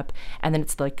open up, and then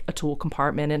it's like a tool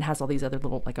compartment, and it has all these other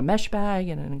little, like a mesh bag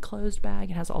and an enclosed bag.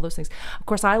 It has all those things. Of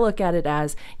course, I look at it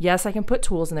as, yes, I can put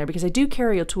tools in there because I do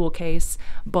carry a tool case,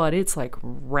 but it's like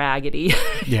raggedy.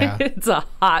 Yeah. It's a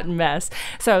hot mess.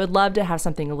 So I would love to have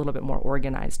something a little bit more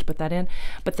organized to put that in.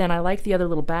 But then I like the other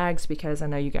little bags because I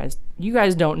know you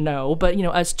guys don't know, but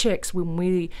us chicks, when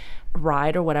we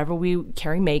ride or whatever, we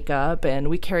carry makeup and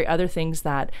we carry other things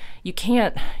that you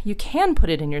can put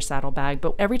it in your saddlebag,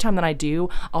 but every time that I do,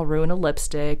 I'll ruin a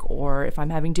lipstick, or if I'm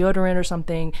having deodorant or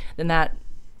something, then that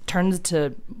turns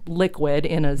to liquid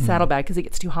in a saddlebag because it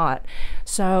gets too hot.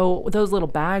 So those little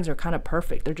bags are kind of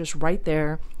perfect. They're just right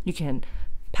there. You can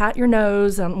pat your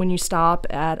nose when you stop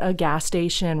at a gas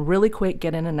station really quick,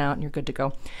 get in and out, and you're good to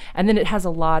go. And then it has a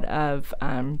lot of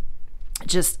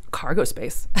just cargo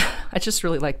space. I just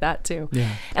really like that too.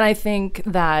 Yeah. And I think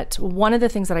that one of the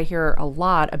things that I hear a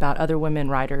lot about other women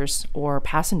riders or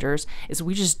passengers is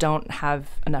we just don't have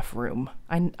enough room.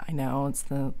 I know it's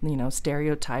the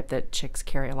stereotype that chicks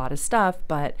carry a lot of stuff,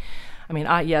 but I mean,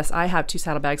 I have 2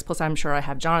 saddlebags, plus I'm sure I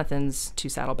have Jonathan's 2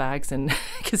 saddlebags, and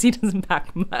because he doesn't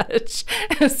pack much.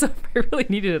 So if I really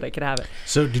needed it, I could have it.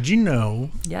 So did you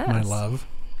know, yes, my love,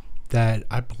 that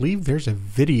I believe there's a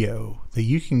video that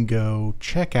you can go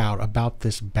check out about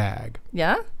this bag?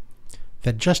 Yeah?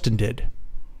 That Justin did.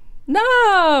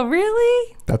 No,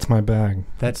 really? That's my bag.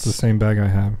 That's the same bag I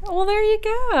have. Well, there you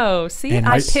go. See, And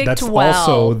I picked that's well.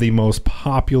 also the most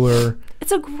popular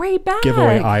It's a great bag.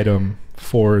 giveaway item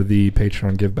for the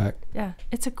Patreon give back. Yeah,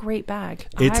 it's a great bag.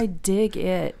 It's- I dig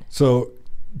it. So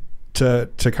to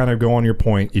kind of go on your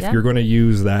point, if you're going to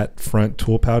use that front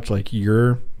tool pouch like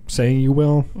you're saying you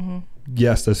will,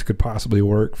 yes, this could possibly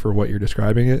work for what you're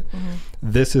describing it.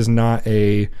 This is not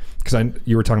because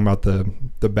you were talking about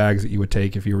the bags that you would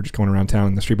take if you were just going around town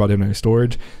in the street ball didn't have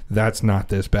storage. That's not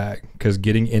this bag, because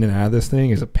getting in and out of this thing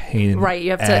is a pain in the Right,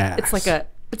 you have ass. to.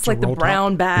 It's like the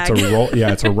brown bag. It's a roll.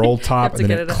 Yeah, it's a roll top, to and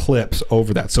then get it it up. clips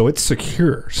over that, so it's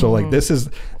secure. So like this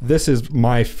is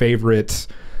my favorite.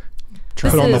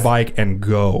 Put on the bike and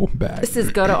go bag. This is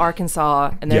go to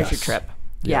Arkansas and there's your Yes. trip.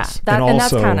 Yes. Yeah, and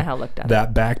that's also, kind of how I looked at it.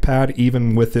 that back pad,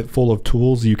 even with it full of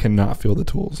tools, you cannot feel the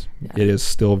tools. Yeah. It is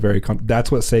still very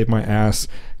that's what saved my ass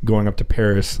going up to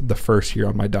Paris the first year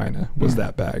on my Dyna was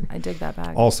that bag. I dig that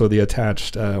bag. Also, the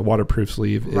attached waterproof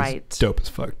sleeve is Right. dope as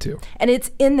fuck too. And it's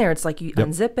in there. It's like you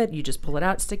unzip it, you just pull it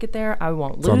out, stick it there. I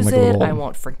won't on lose like a it. little I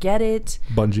won't forget it.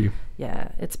 Bungee. Yeah,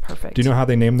 it's perfect. Do you know how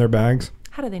they name their bags?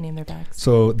 How do they name their bags?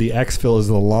 So the X-Fill is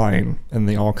the line, and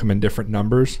they all come in different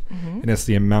numbers, and it's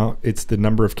the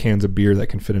number of cans of beer that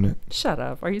can fit in it. Shut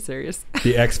up. Are you serious?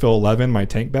 The X-Fill 11, my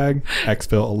tank bag,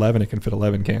 X-Fill 11, it can fit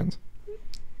 11 cans.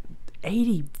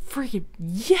 80 freaking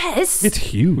yes. It's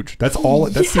huge. That's all.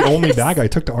 That's the only bag I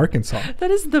took to Arkansas.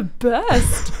 That is the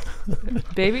best.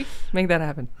 Baby, make that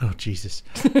happen. Oh, Jesus.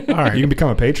 All right. You can become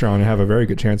a Patreon and have a very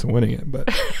good chance of winning it, but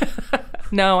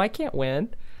No, I can't win.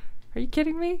 Are you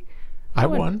kidding me? I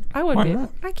won. I would Why be. not?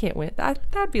 I can't win.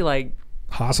 That'd be like.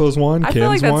 Hasso's won, I feel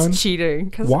like Ken's that's won.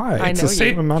 cheating. 'Cause Why? I It's know the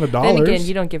same you. amount of Then dollars. again,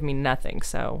 you don't give me nothing,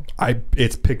 so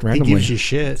It's picked He randomly. gives you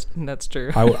shit. that's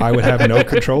true. I would have no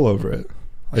control over it.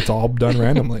 It's all done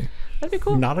randomly. That'd be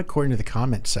cool. Not according to the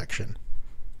comment section.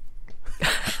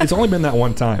 It's only been that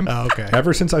one time. Oh, okay.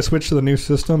 Ever since I switched to the new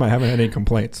system, I haven't had any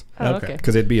complaints Oh, okay. okay.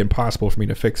 because it'd be impossible for me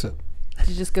to fix it. Did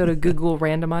you just go to Google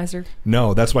Randomizer?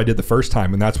 No, that's what I did the first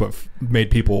time, and that's what made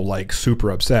people like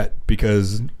super upset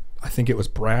because I think it was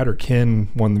Brad or Ken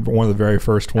one of the very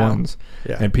first ones,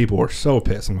 Yeah. and people were so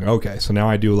pissed. I'm like, okay, so now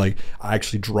I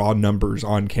actually draw numbers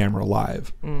on camera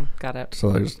live. Got it. So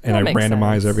I That makes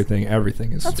randomize sense. everything.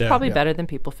 Everything is That's probably yeah. better than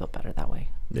people feel better that way.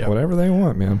 Yeah. Whatever they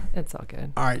want, man. It's all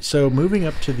good. All right. So moving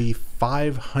up to the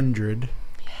 500,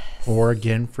 or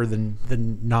again for the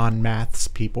non-maths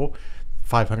people,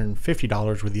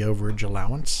 $550 with the overage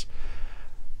allowance.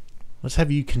 Let's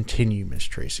have you continue, Miss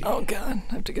Tracy. Oh God,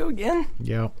 I have to go again.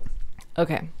 Yeah.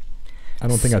 Okay. I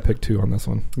don't think I picked 2 on this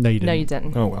one. No, you didn't. No, you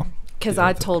didn't. Oh well. Because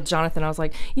I told Jonathan, I was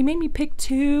like, you made me pick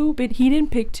 2, but he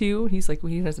didn't pick 2. He's like,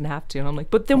 well, he doesn't have to. And I'm like,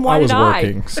 but then why I was did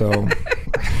working, so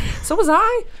So was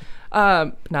I.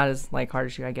 Not as hard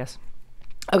as you, I guess.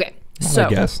 Okay. So I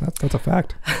guess that's a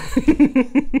fact.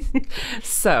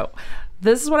 So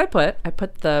this is what I put. I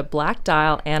put the black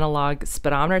dial analog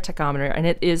speedometer tachometer, and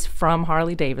it is from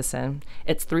Harley Davidson.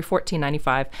 It's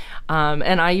 $314.95.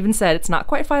 And I even said it's not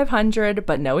quite $500,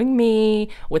 but knowing me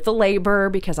with the labor,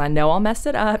 because I know I'll mess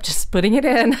it up, just putting it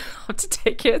in, I'll have to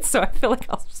take it. So I feel like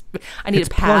I need to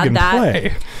pad that.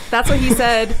 Play. That's what he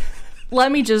said.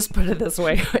 Let me just put it this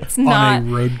way. It's not on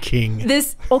a Road King.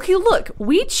 Okay, look,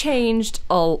 we changed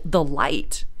the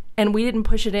light and we didn't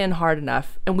push it in hard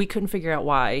enough and we couldn't figure out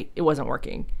why it wasn't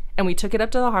working. And we took it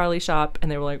up to the Harley shop and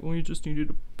they were like, well, you just needed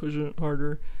to push it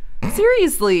harder.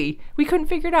 Seriously, we couldn't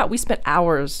figure it out. We spent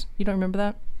hours. You don't remember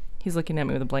that? He's looking at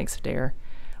me with a blank stare.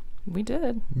 We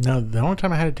did. No, the only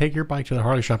time I had to take your bike to the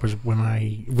Harley shop was when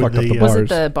I... Fucked up the was bars. it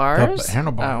the bars? The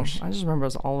handlebars. Oh, I just remember it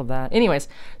was all of that. Anyways,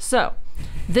 so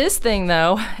this thing,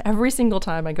 though, every single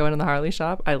time I go into the Harley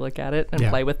shop, I look at it and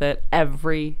play with it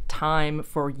every time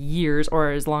for years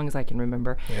or as long as I can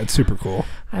remember. Yeah, it's super cool.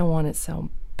 I want it so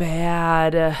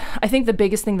bad. I think the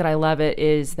biggest thing that I love it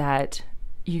is that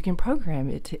you can program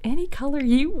it to any color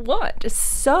you want.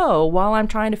 So while I'm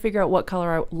trying to figure out what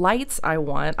color lights I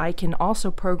want, I can also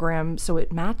program so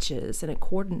it matches and it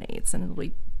coordinates and it'll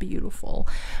be beautiful.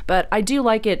 But I do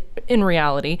like it in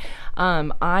reality.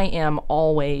 I am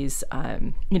always,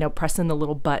 pressing the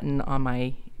little button on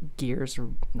my gears or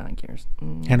not gears.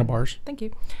 Handlebars. Thank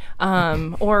you.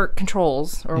 Or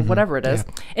controls or whatever it is.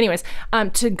 Yeah. Anyways,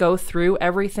 to go through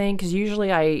everything, because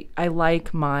usually I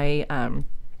like my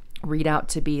readout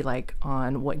to be like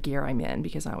on what gear I'm in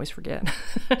because I always forget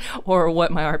or what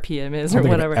my RPM is or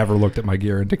whatever. I've ever looked at my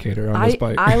gear indicator on this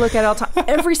bike. I look at it all the time,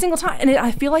 every single time. And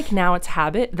I feel like now it's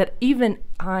habit that even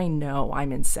I know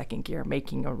I'm in second gear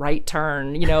making a right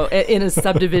turn, in a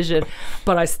subdivision,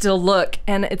 but I still look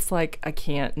and it's like, I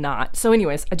can't not. So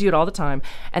anyways, I do it all the time.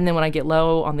 And then when I get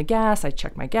low on the gas, I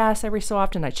check my gas every so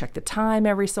often. I check the time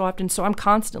every so often. So I'm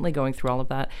constantly going through all of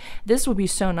that. This would be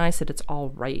so nice that it's all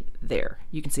right there.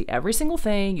 You can see every single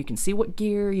thing. You can see what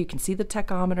gear, you can see the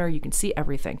tachometer, you can see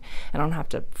everything. And I don't have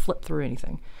to flip through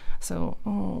anything. So, it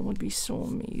would be so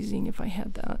amazing if I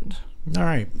had that. All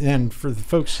right. And for the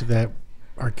folks that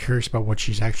are curious about what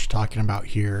she's actually talking about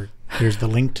here, there's the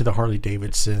link to the Harley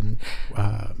Davidson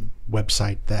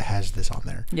website that has this on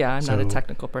there. Yeah, I'm not a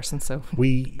technical person, so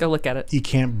go look at it. You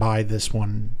can't buy this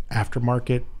one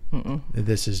aftermarket.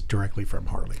 This is directly from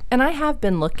Harley. And I have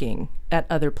been looking at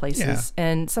other places,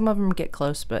 and some of them get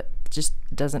close, but just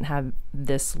doesn't have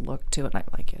this look to it, and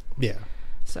I like it. Yeah.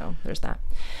 So there's that.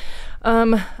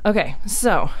 Okay,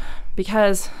 so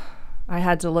because I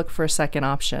had to look for a second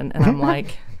option, and I'm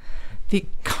like, the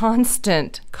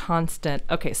constant.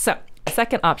 Okay, so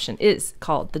second option is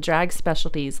called the Drag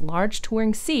Specialties Large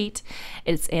Touring Seat.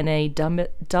 It's in a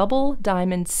double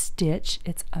diamond stitch.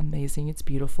 It's amazing. It's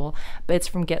beautiful. But it's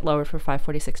from Get Lower for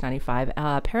 $546.95.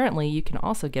 Apparently, you can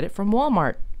also get it from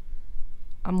Walmart.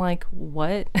 I'm like,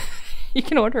 what? You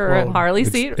can order a Harley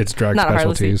seat. It's Drag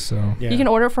Specialties, so you can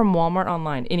order it from Walmart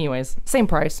online. Anyways, same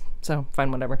price, so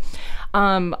fine, whatever.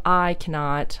 I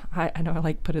cannot. I know I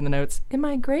like put in the notes. In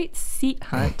my great seat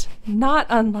hunt, not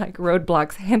unlike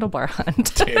Roadblock's handlebar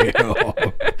hunt.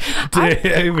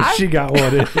 Damn, she got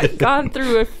one. I've gone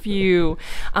through a few,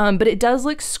 but it does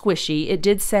look squishy. It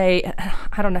did say,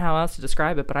 I don't know how else to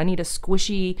describe it, but I need a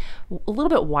squishy, a little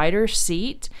bit wider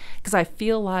seat because I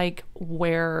feel like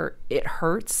where it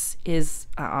hurts is,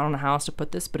 I don't know how else to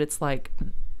put this, but it's like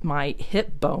my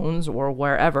hip bones or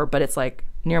wherever, but it's like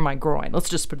near my groin. Let's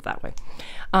just put it that way.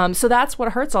 So that's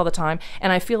what hurts all the time.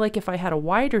 And I feel like if I had a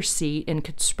wider seat and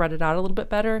could spread it out a little bit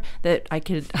better, that I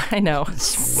could, I know.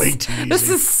 It's way too easy. This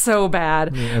is so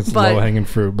bad. Yeah, it's low-hanging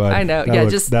fruit, but I know.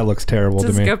 that looks terrible to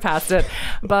me. Just go past it.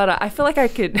 But I feel like I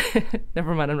could,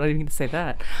 never mind, I'm not even going to say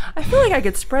that. I feel like I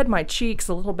could spread my cheeks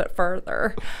a little bit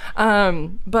further.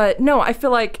 But no, I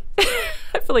feel like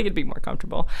it'd be more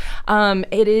comfortable.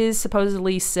 It is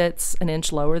supposedly sits an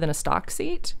inch lower than a stock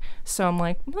seat. So I'm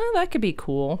like, well, that could be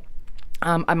cool.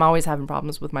 I'm always having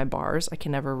problems with my bars. I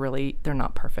can never really, they're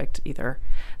not perfect either.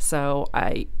 So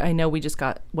I know we just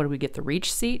got, what did we get, the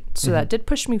reach seat? So that did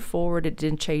push me forward. It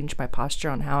didn't change my posture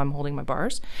on how I'm holding my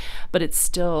bars. But it's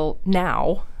still,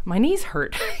 now, my knees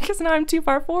hurt because now I'm too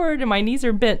far forward and my knees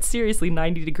are bent seriously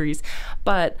 90 degrees.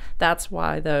 But that's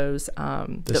why those...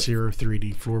 the Zero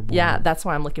 3D floorboard. Yeah, that's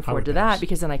why I'm looking forward to that,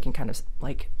 because then I can kind of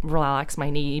like relax my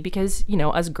knee because,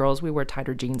 us girls, we wear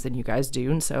tighter jeans than you guys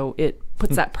do. And so it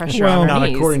puts that pressure on our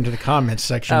knees. Not according to the comments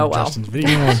section of Justin's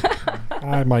videos.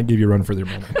 I might give you a run for your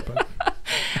money.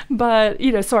 But,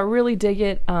 so I really dig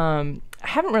it.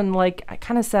 haven't really, I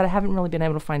kind of said I haven't really been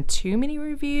able to find too many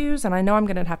reviews, and I know I'm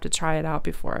going to have to try it out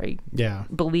before I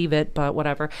believe it, but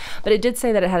whatever. But it did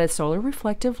say that it had a solar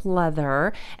reflective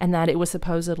leather and that it was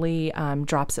supposedly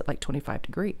drops at like 25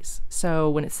 degrees. So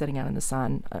when it's sitting out in the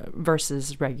sun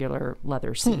versus regular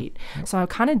leather seat. So I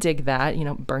kind of dig that,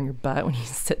 burn your butt when you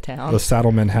sit down. The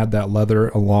Saddlemen had that leather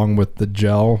along with the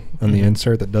gel and the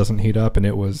insert that doesn't heat up, and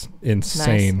it was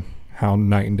insane. Nice. How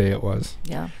night and day it was.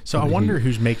 Yeah. So I wonder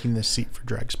who's making this seat for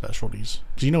Drag Specialties.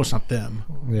 Because it's not them.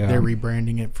 Yeah. They're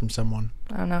rebranding it from someone.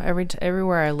 I don't know.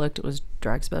 Everywhere I looked, it was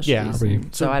Drag Specialties. Yeah.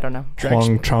 So I don't know.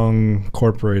 Huang Chong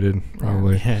Incorporated,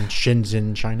 probably. Yeah. And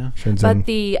Shenzhen, China. But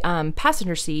the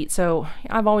passenger seat, so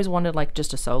I've always wanted like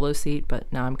just a solo seat,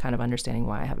 but now I'm kind of understanding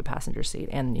why I have a passenger seat,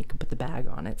 and you can put the bag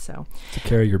on it. So to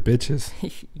carry your bitches.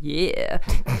 Yeah.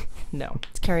 No,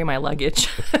 to carry my luggage.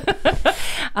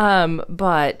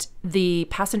 But the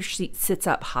passenger seat sits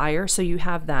up higher, so you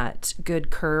have that good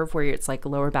curve where it's like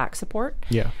lower back support.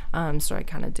 Yeah. So I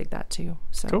kind of dig that too.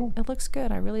 So cool. It looks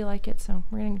good. I really like it. So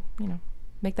we're gonna,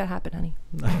 make that happen, honey.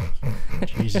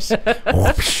 Jesus.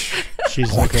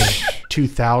 She's like a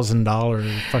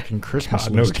 $2,000 fucking Christmas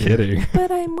list. No kidding.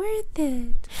 But I'm worth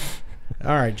it.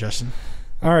 All right, Justin.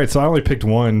 All right, so I only picked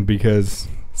one because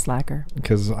slacker.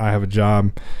 Because I have a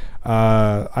job.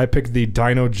 I picked the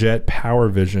DynoJet Power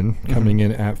Vision coming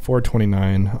in at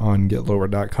 $429 on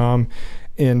getlower.com.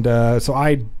 And so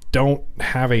I don't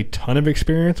have a ton of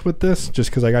experience with this just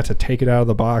because I got to take it out of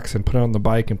the box and put it on the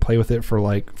bike and play with it for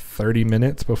like 30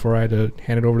 minutes before I had to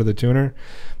hand it over to the tuner.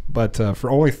 But for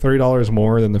only $30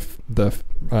 more than the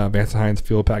Vance & Hines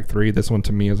Fuel Pack 3, this one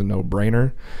to me is a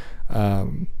no-brainer.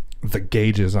 The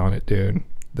gauges on it, dude.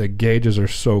 The gauges are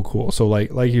so cool. So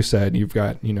like you said, you've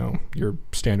got, your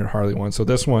standard Harley one. So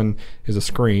this one is a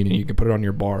screen and you can put it on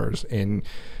your bars, and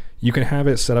you can have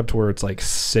it set up to where it's like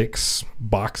 6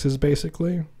 boxes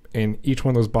basically. And each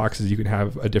one of those boxes you can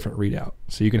have a different readout.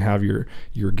 So you can have your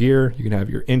gear, you can have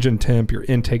your engine temp, your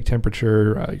intake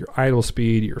temperature, your idle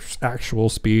speed, your actual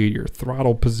speed, your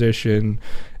throttle position,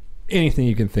 anything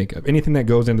you can think of. Anything that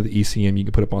goes into the ECM you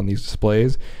can put up on these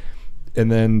displays.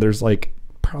 And then there's like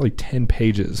probably 10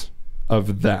 pages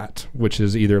of that, which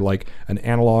is either like an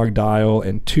analog dial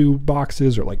and 2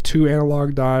 boxes or like 2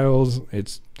 analog dials.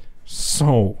 It's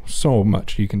so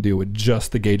much you can do with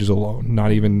just the gauges alone,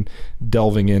 not even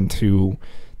delving into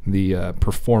the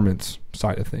performance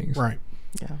side of things. Right.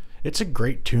 Yeah. It's a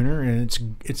great tuner, and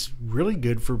it's really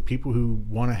good for people who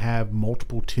want to have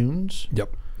multiple tunes.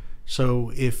 Yep.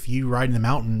 So if you ride in the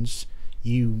mountains,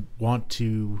 you want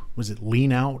to,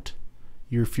 lean out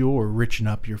your fuel or richen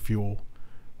up your fuel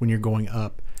when you're going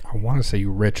up? I want to say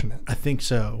you richen it. I think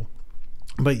so.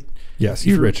 But yes,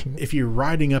 you richen it. If you're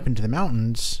riding up into the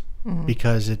mountains,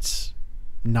 because it's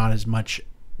not as much,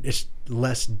 it's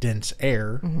less dense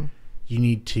air, you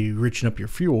need to richen up your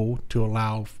fuel to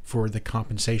allow for the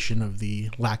compensation of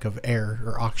the lack of air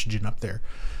or oxygen up there.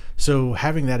 So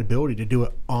having that ability to do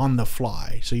it on the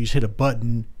fly, so you just hit a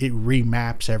button, it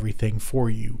remaps everything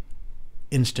for you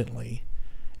instantly,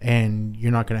 and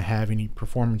you're not going to have any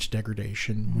performance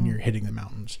degradation when you're hitting the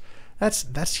mountains.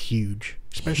 That's huge,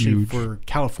 especially for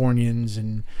Californians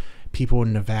and people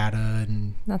in Nevada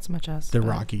and not so much us, the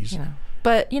Rockies. Yeah.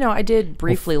 But I did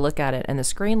briefly look at it, and the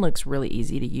screen looks really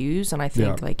easy to use, and I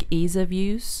think like ease of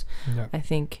use. Yeah. I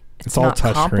think it's all not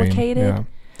touch complicated.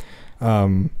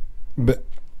 Screen. Yeah. But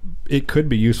it could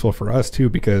be useful for us too,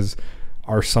 because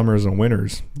our summers and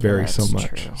winters vary so much.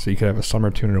 True. So you could have a summer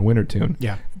tune and a winter tune.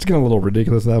 Yeah. It's getting a little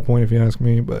ridiculous at that point, if you ask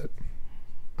me, but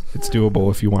it's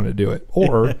doable if you want to do it.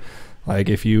 Or like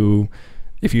if you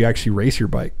actually race your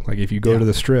bike, like if you go to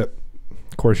the strip,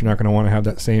 of course you're not going to want to have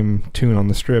that same tune on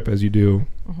the strip as you do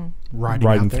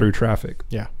riding through traffic.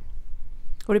 Yeah.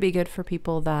 Would it be good for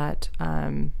people that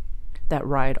that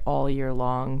ride all year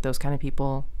long, those kind of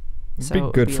people? It'd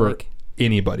be good for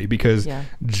anybody, because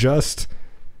just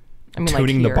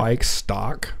tuning the bike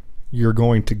stock, you're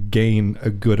going to gain a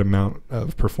good amount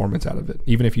of performance out of it.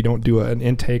 Even if you don't do an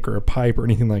intake or a pipe or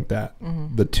anything like that,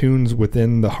 the tunes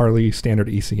within the Harley standard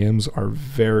ECMs are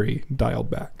very dialed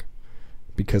back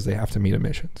because they have to meet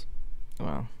emissions.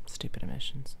 Well, stupid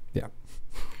emissions. Yeah.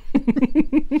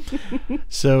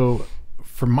 So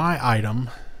for my item,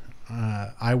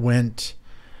 I went...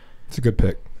 It's a good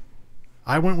pick.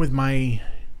 I went with my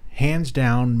hands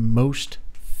down most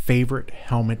favorite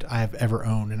helmet I have ever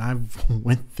owned, and I've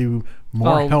went through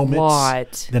more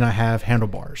helmets than I have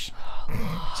handlebars.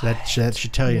 So that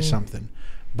should tell you something.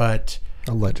 But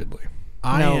allegedly,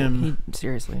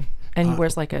 seriously, and he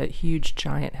wears like a huge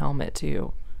giant helmet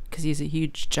too, because he's a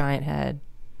huge giant head.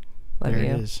 Love there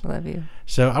you. it is. Love you.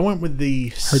 So I went with the...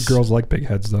 Heard girls like big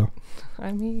heads, though.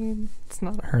 I mean, it's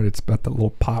not... I heard it's about the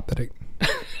little pop that it...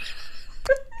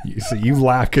 you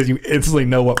laugh because you instantly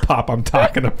know what pop I'm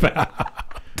talking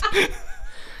about.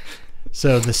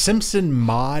 So the Simpson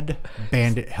Mod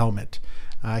Bandit helmet.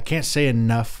 I can't say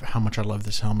enough how much I love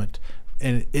this helmet.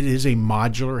 And it is a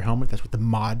modular helmet. That's what the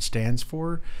mod stands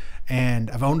for. And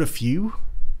I've owned a few,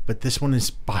 but this one is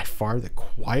by far the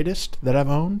quietest that I've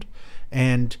owned.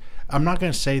 And I'm not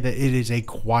going to say that it is a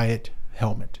quiet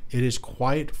helmet. It is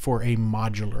quiet for a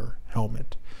modular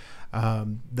helmet.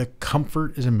 The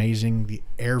comfort is amazing. The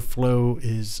airflow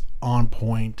is on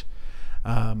point.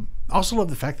 Also love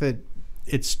the fact that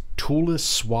it's toolless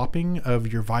swapping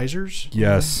of your visors.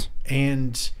 Yes.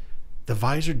 And the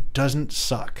visor doesn't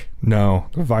suck. No,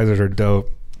 the visors are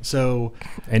dope. So,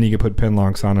 and you can put pin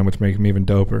locks on them, which makes them even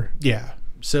doper. Yeah.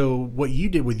 So what you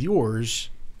did with yours,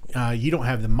 you don't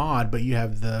have the mod, but you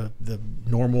have the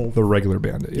normal, the regular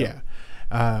Bandit.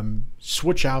 Yeah.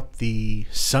 Switch out the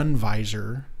sun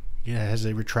visor. It has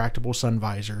a retractable sun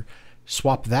visor.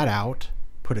 Swap that out.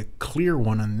 Put a clear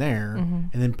one in there, and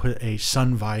then put a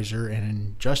sun visor, and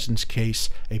in Justin's case,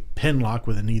 a pin lock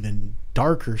with an even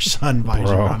darker sun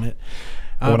visor on it.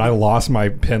 When I lost my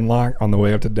pin lock on the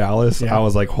way up to Dallas, I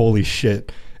was like, holy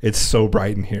shit, it's so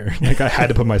bright in here. Like, I had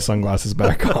to put my sunglasses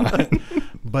back on.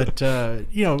 But,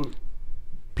 you know,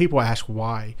 people ask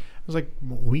why. I was like,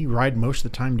 we ride most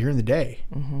of the time during the day.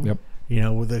 Yep. You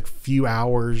know, with a few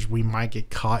hours, we might get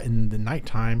caught in the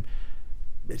nighttime.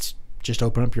 It's just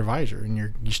open up your visor and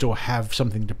you still have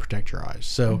something to protect your eyes.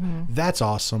 So that's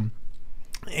awesome.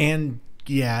 And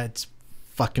yeah, it's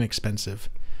fucking expensive.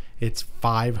 It's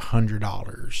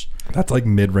 $500. That's like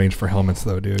mid-range for helmets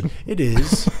though, dude. It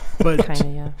is. But Kinda,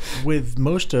 yeah. With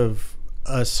most of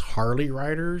us Harley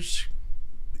riders,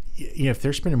 you know, if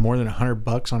they're spending more than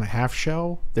 $100 on a half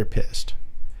shell, they're pissed.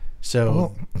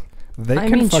 So they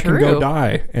can fucking go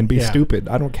die and be Yeah. stupid.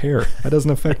 I don't care. That doesn't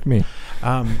affect me.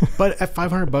 But at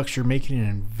 $500, you're making an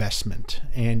investment,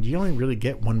 and you only really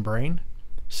get one brain.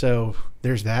 So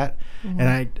there's that.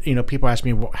 And people ask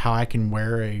me how I can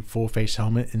wear a full face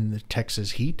helmet in the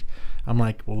Texas heat. I'm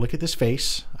like, well, look at this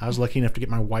face. I was lucky enough to get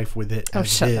my wife with it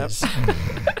as shut it is.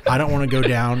 I don't want to go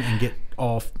down and get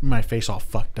my face all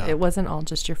fucked up. It wasn't all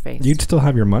just your face. You'd still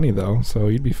have your money though, so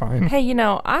you'd be fine. Hey,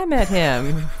 I met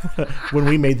him. When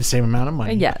we made the same amount of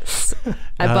money. Yes.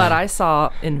 But I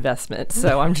saw investment,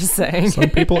 so I'm just saying. Some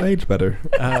people age better.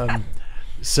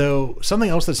 So something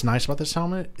else that's nice about this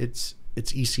helmet, it's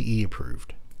ECE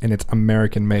approved. And it's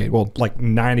American made. Well, like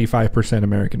 95%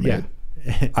 American made.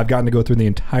 Yeah. I've gotten to go through the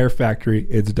entire factory.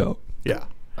 It's dope. Yeah.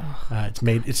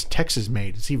 It's Texas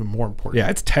made. It's even more important. Yeah,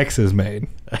 it's Texas made.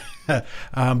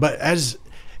 But as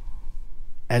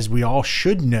we all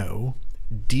should know,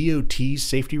 DOT's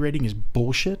safety rating is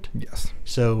bullshit. Yes.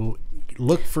 So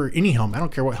look for any helmet. I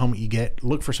don't care what helmet you get.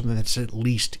 Look for something that's at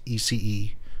least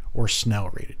ECE or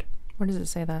Snell rated. Where does it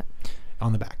say that?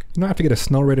 On the back. You don't have to get a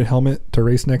Snell rated helmet to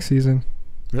race next season.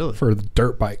 Really? For the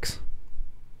dirt bikes.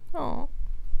 Oh,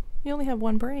 you only have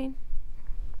one brain.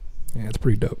 Yeah, it's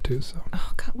pretty dope too. So.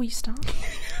 Oh God, will you stop?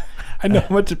 I know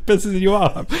how much it pisses you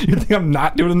off. You think I'm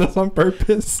not doing this on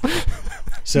purpose?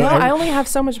 So no, I only have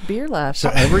so much beer left. So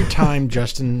every time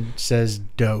Justin says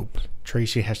dope,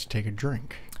 Tracy has to take a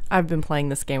drink. I've been playing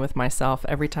this game with myself.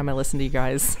 Every time I listen to you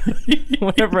guys,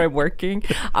 whenever I'm working,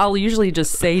 I'll usually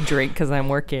just say drink because I'm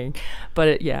working.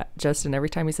 But Justin, every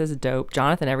time he says dope.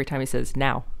 Jonathan, every time he says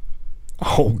now.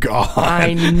 Oh, God.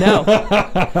 I know.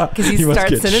 Because he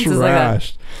starts sentences like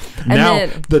that. Now,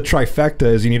 the trifecta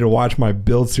is you need to watch my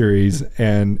build series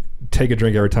and take a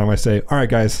drink every time I say, all right,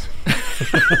 guys.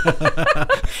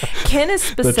 Ken is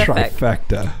specific. The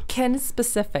trifecta. Ken is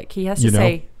specific. He has to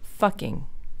say fucking.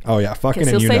 Oh, yeah. Fucking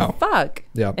and he'll say know. fuck.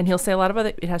 Yeah. And he'll say a lot of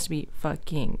other, it has to be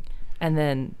fucking. And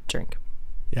then drink.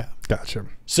 Yeah. Gotcha.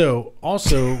 So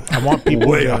also I want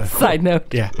people to side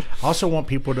note. Yeah. I also want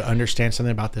people to understand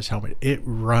something about this helmet. It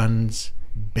runs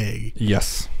big.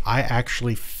 Yes. I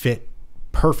actually fit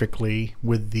perfectly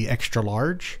with the extra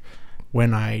large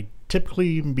when I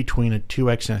typically between a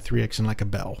 2X and a 3X and like a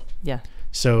bell. Yeah.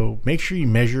 So make sure you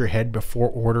measure your head before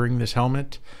ordering this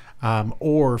helmet,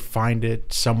 or find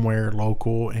it somewhere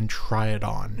local and try it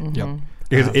on. Mm-hmm. Yep.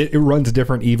 Because it runs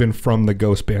different even from the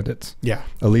Ghost Bandits. Yeah.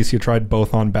 Alicia tried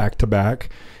both on back to back,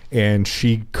 and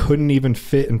she couldn't even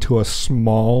fit into a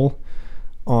small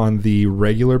on the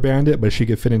regular Bandit, but she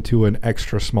could fit into an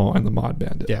extra small in the Mod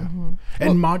Bandit. Yeah. Mm-hmm.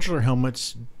 And modular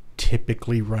helmets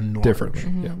typically run large. Differently.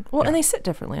 Mm-hmm. Yeah. Well, and they sit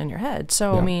differently on your head.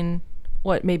 So, I mean,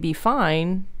 what may be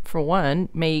fine for one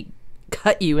may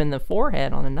cut you in the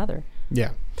forehead on another.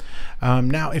 Yeah.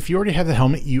 Now, if you already have the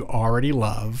helmet you already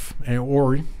love,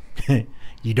 or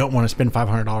you don't want to spend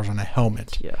 $500 on a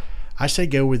helmet, I say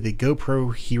go with the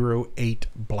GoPro Hero 8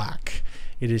 Black.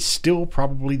 It is still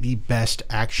probably the best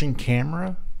action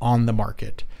camera on the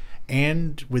market.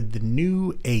 And with the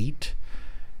new 8,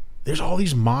 there's all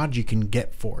these mods you can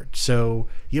get for it. So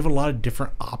you have a lot of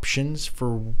different options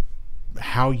for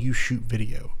how you shoot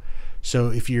video. So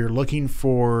if you're looking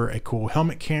for a cool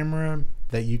helmet camera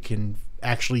that you can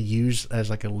actually use as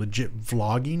like a legit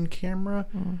vlogging camera,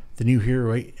 the new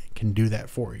Hero 8 can do that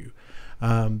for you.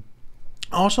 I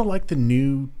also like the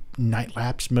new night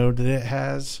lapse mode that it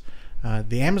has.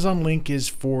 The Amazon link is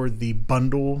for the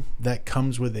bundle that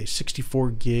comes with a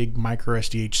 64 gig micro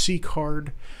SDHC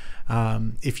card.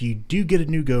 If you do get a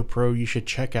new GoPro, you should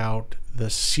check out the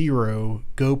Zero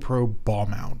GoPro ball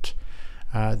mount.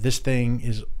 This thing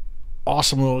is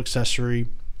awesome little accessory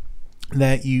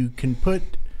that you can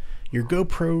put your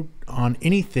GoPro on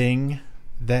anything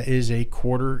that is a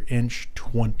 1/4 inch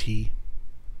 20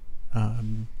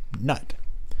 nut.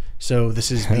 So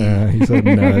this is the he said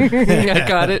nut. I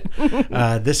got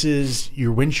it. This is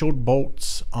your windshield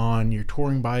bolts on your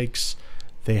touring bikes.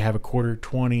 They have a 1/4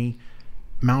 20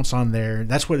 mounts on there.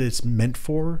 That's what it's meant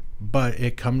for, but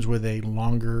it comes with a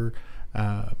longer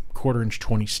 1/4 inch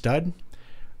 20 stud,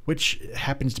 which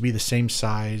happens to be the same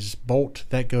size bolt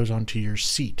that goes onto your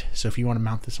seat. So if you want to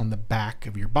mount this on the back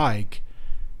of your bike,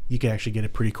 you can actually get a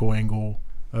pretty cool angle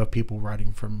of people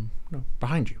riding from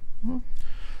behind you. Mm-hmm.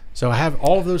 So I have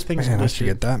all of those things listed. I should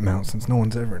get that mount since no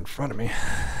one's ever in front of me.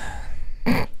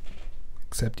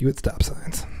 Except you at stop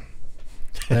signs.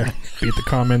 There, beat the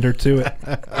commenter to it.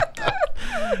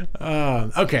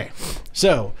 Okay,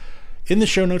 so in the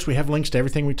show notes, we have links to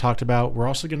everything we talked about. We're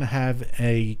also going to have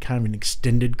a kind of an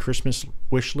extended Christmas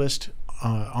wish list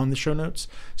on the show notes.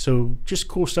 So just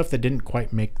cool stuff that didn't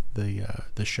quite make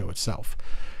the show itself.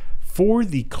 For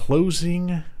the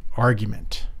closing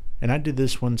argument, and I did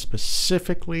this one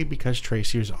specifically because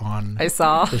Tracy was on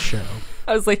the show.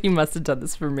 I was like, you must have done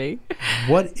this for me.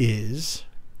 What is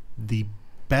the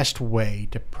best way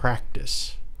to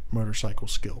practice motorcycle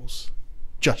skills?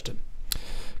 Justin.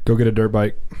 Go get a dirt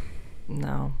bike.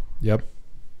 No. Yep.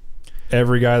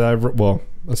 Every guy that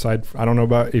aside, I don't know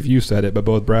about if you said it, but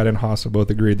both Brad and Haas have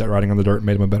both agreed that riding on the dirt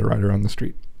made him a better rider on the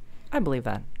street. I believe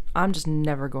that. I'm just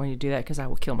never going to do that because I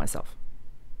will kill myself.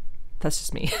 That's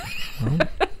just me. Well,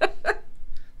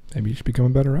 maybe you should become a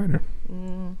better rider.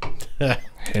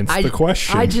 Hence the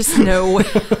question. I just know.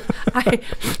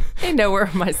 I know where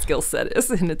my skill set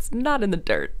is, and it's not in the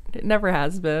dirt. It never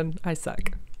has been. I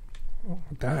suck.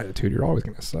 With that attitude, you're always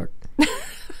going to suck.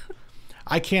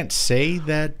 I can't say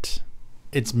that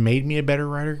it's made me a better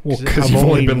rider. Well, because you've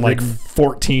only been like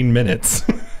 14 minutes.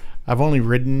 I've only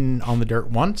ridden on the dirt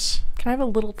once. Can I have a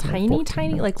little tiny, minutes.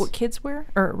 like what kids wear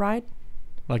or ride?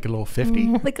 Like a little 50?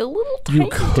 Like a little tiny You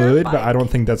could, but I don't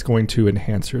think that's going to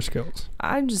enhance your skills.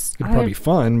 It'd probably be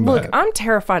fun. Look, but I'm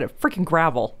terrified of freaking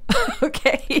gravel.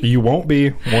 Okay. You won't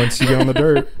be once you get on the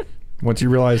dirt. Once you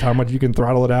realize how much you can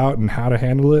throttle it out and how to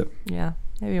handle it. Yeah.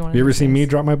 Maybe one of Have you ever seen me days.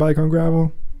 drop my bike on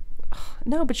gravel?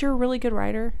 No, but you're a really good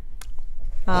rider.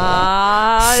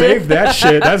 Save that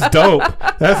shit. That's dope.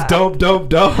 That's dope.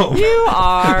 You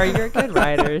are. You're a good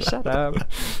rider. Shut up.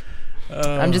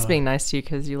 I'm just being nice to you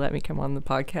because you let me come on the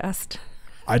podcast.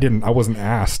 I wasn't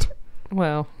asked.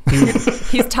 Well,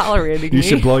 he's tolerating me. You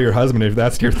should blow your husband if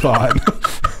that's your thought.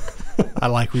 I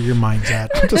like where your mind's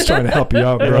at. I'm just trying to help you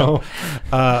out, bro.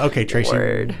 Okay, Tracy.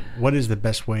 Word. What is the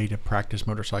best way to practice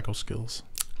motorcycle skills?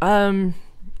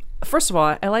 First of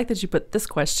all, I like that you put this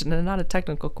question and not a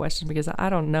technical question because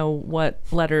I don't know what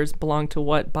letters belong to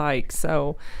what bike.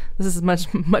 So this is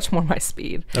much more my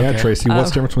speed. Yeah, Okay. Tracy,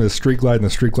 what's the difference between a Street Glide and a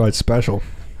Street Glide Special?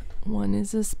 One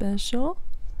is a special.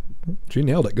 She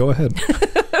nailed it. Go ahead.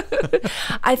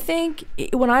 I think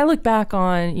when I look back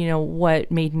on,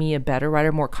 what made me a better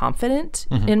rider, more confident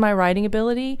in my riding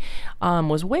ability,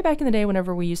 was way back in the day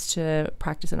whenever we used to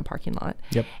practice in a parking lot.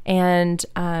 Yep. And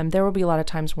there would be a lot of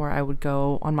times where I would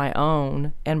go on my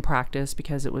own and practice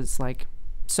because it was like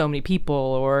so many people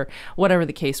or whatever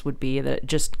the case would be that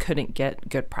just couldn't get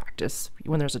good practice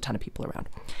when there's a ton of people around.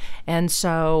 And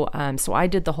so I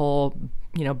did the whole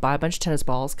buy a bunch of tennis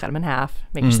balls, cut them in half,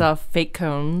 make yourself fake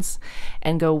cones,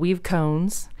 and go weave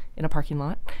cones in a parking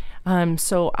lot.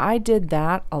 So I did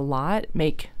that a lot,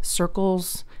 make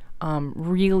circles,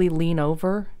 really lean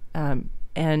over,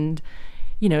 and,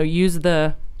 use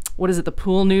the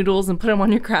pool noodles and put them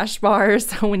on your crash bars.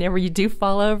 So whenever you do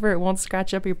fall over, it won't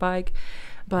scratch up your bike.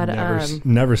 But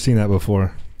Never seen that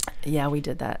before. yeah, we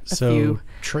did that. So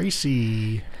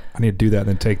Tracy... I need to do that and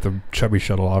then take the Chubby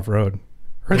Shuttle off-road.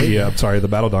 Or the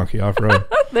Battle Donkey off-road.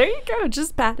 There you go.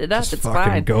 Just pat it up. Just it's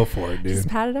fucking fine. go for it, dude. Just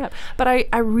pat it up. But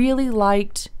I really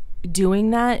liked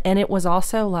doing that, and it was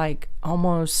also like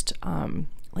almost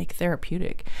like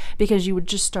therapeutic, because you would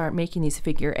just start making these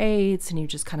figure eights and you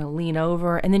just kind of lean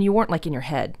over, and then you weren't like in your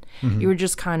head. You were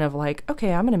just kind of like,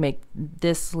 okay, I'm going to make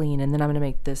this lean, and then I'm going to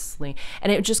make this lean.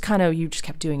 And it just kind of, you just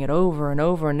kept doing it over and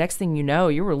over. And next thing you know,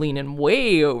 you were leaning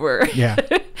way over. Yeah.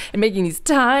 And making these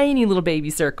tiny little baby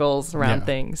circles around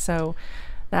things. So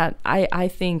that I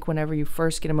think whenever you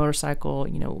first get a motorcycle,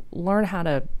 learn how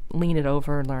to lean it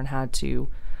over, learn how to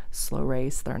slow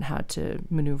race, learn how to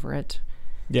maneuver it.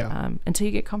 Yeah. Until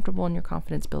you get comfortable and your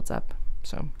confidence builds up.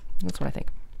 So that's what I think.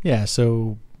 Yeah.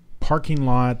 So parking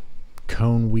lot,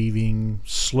 cone weaving,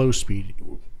 slow speed.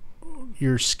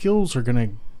 Your skills are going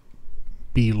to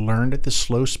be learned at the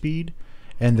slow speed.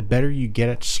 And the better you get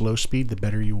at slow speed, the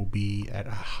better you will be at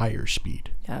a higher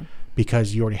speed. Yeah.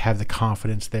 Because you already have the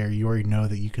confidence there. You already know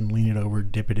that you can lean it over,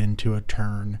 dip it into a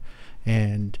turn,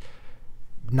 and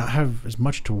not have as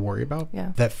much to worry about.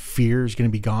 Yeah. That fear is going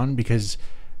to be gone because...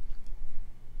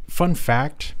 Fun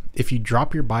fact, if you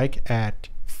drop your bike at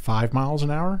 5 miles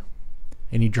an hour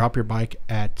and you drop your bike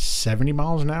at 70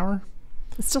 miles an hour,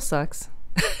 it still sucks.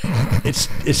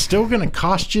 It's still going to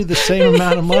cost you the same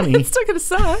amount of money. It's still going to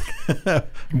suck.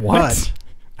 What?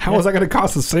 How is that going to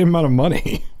cost the same amount of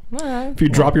money? If you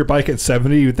drop your bike at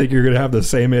 70, you think you're going to have the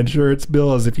same insurance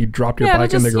bill as if you dropped your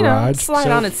bike in the garage? Slide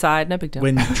on its side, no big deal.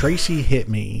 When Tracy hit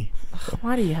me...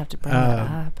 Why do you have to bring that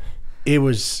up? It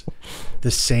was the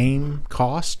same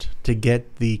cost to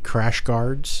get the crash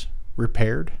guards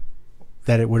repaired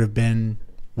that it would have been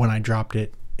when I dropped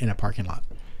it in a parking lot.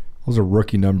 Those are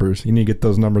rookie numbers. You need to get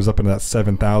those numbers up into that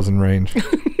 7,000 range.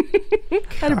 I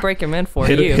had to break them in for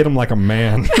you. Hit them like a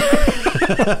man.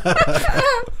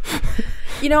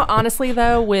 Honestly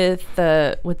though, with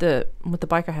the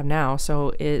bike I have now,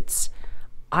 so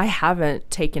I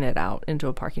haven't taken it out into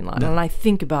a parking lot, and I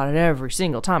think about it every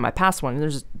single time I pass one.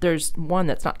 There's one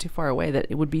that's not too far away that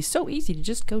it would be so easy to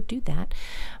just go do that,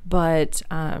 but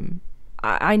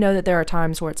I know that there are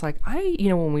times where it's like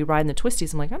when we ride in the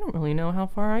twisties, I'm like, I don't really know how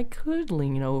far I could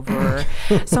lean over,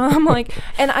 so I'm like,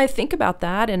 and I think about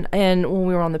that, and when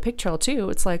we were on the pig trail too,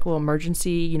 it's like, well,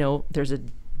 emergency, there's a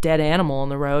dead animal on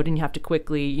the road, and you have to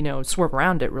quickly swerve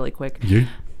around it really quick. Yeah.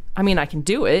 I mean, I can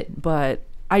do it, but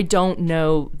I don't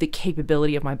know the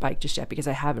capability of my bike just yet because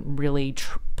I haven't really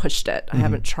pushed it. I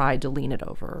haven't tried to lean it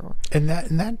over. And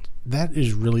that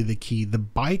is really the key. The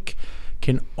bike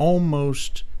can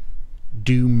almost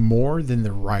do more than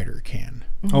the rider can.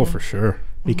 Oh, for sure.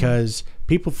 Because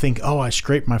people think, oh, I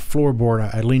scraped my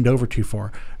floorboard. I leaned over too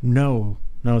far. No,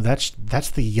 that's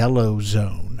the yellow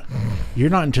zone. You're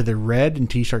not into the red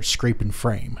until you start scraping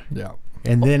frame. Yeah.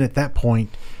 And then at that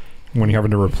point... When you're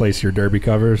having to replace your derby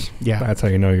covers, yeah, that's how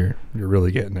you know you're really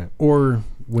getting it. Or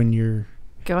when you're...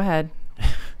 Go ahead.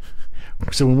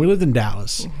 So when we lived in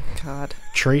Dallas, God,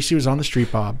 Tracy was on the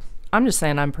street bob. I'm just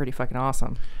saying I'm pretty fucking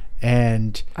awesome.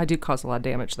 And... I do cause a lot of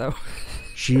damage, though.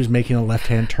 She was making a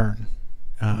left-hand turn.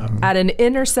 At an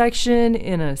intersection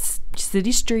in a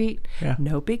city street. Yeah.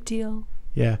 No big deal.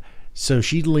 Yeah. So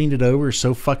she leaned it over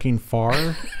so fucking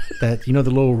far that, the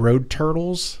little road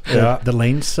turtles, the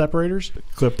lane separators,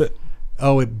 clipped it.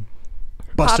 Oh, it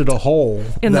busted a hole.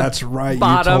 That's right.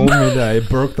 Bottom. You told me that it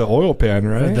broke the oil pan,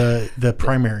 right? The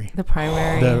primary. The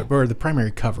primary. The primary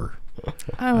cover.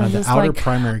 The outer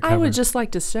primary cover. I would just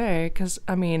like to say, because,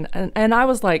 and I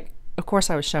was like, of course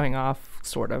I was showing off,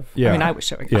 sort of. Yeah. I was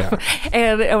showing off.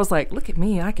 And I was like, look at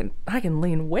me, I can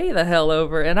lean way the hell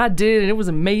over. And I did, and it was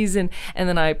amazing. And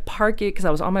then I park it because I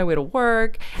was on my way to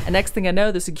work. And next thing I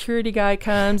know, the security guy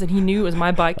comes, and he knew it was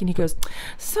my bike, and he goes,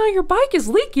 so your bike is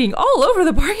leaking all over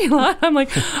the parking lot. I'm like,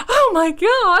 oh my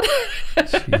God.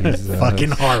 Jesus.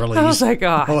 Fucking Harleys. I was like,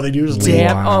 oh, all they do is leak.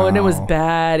 damn. Wow. Oh, and it was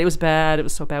bad. It was bad. It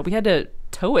was so bad. We had to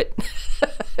tow it,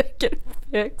 get it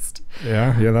fixed.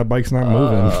 Yeah, that bike's not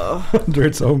moving under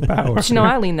its own power. But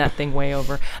I leaned that thing way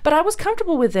over. But I was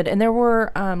comfortable with it, and there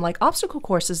were like obstacle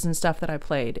courses and stuff that I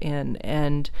played in,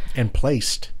 and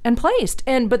placed.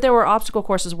 But there were obstacle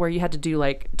courses where you had to do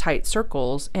like tight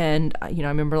circles, and I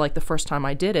remember like the first time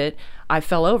I did it, I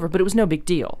fell over, but it was no big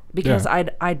deal because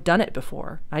I'd done it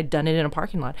before. I'd done it in a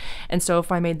parking lot, and so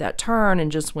if I made that turn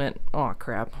and just went, oh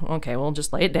crap, okay, well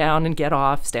just lay it down and get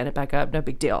off, stand it back up, no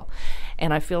big deal.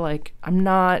 And I feel like I'm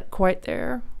not quite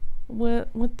there with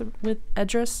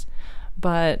Edris,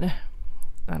 but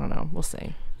I don't know. We'll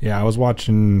see. Yeah, I was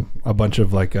watching a bunch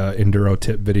of like enduro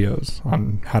tip videos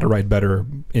on how to ride better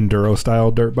enduro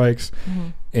style dirt bikes,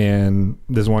 and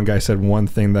this one guy said one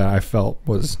thing that I felt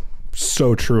was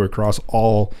so true across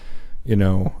all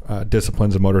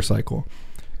disciplines of motorcycle.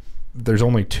 There's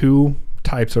only two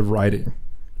types of riding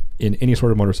in any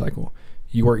sort of motorcycle.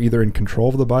 You are either in control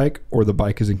of the bike or the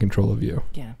bike is in control of you.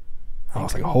 Yeah. I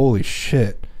was like, holy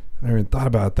shit. I never even thought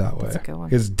about it that way. That's a good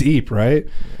one. It's deep, right?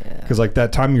 Yeah. Because like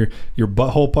that time your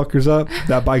butthole puckers up,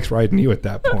 that bike's riding you at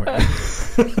that point.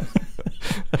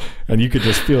 And you could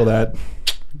just feel that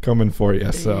coming for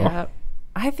you. So yeah.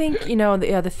 I think,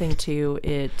 the other thing too,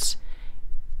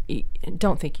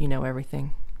 don't think you know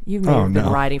everything. You've been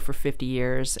riding for 50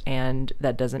 years, and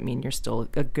that doesn't mean you're still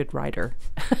a good rider.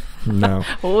 No.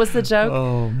 What was the joke?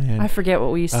 Oh, man. I forget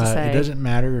what we used to say. It doesn't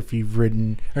matter if you've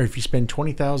ridden, or if you spend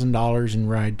 $20,000 and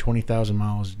ride 20,000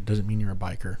 miles, it doesn't mean you're a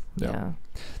biker. Yeah.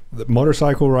 The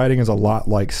motorcycle riding is a lot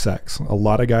like sex. A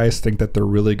lot of guys think that they're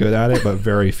really good at it, but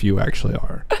very few actually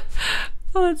are.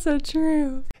 Oh, that's so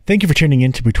true. Thank you for tuning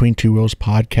in to Between Two Wheels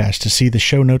podcast. To see the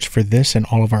show notes for this and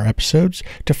all of our episodes,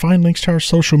 to find links to our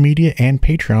social media and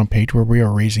Patreon page where we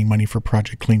are raising money for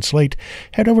Project Clean Slate,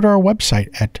 head over to our website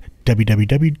at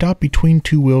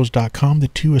www.between2wheels.com. The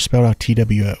 2 is spelled out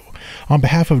TWO. On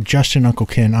behalf of Justin, Uncle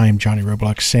Ken, I am Johnny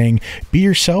Roblox saying, be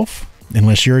yourself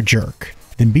unless you're a jerk.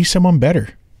 Then be someone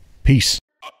better. Peace.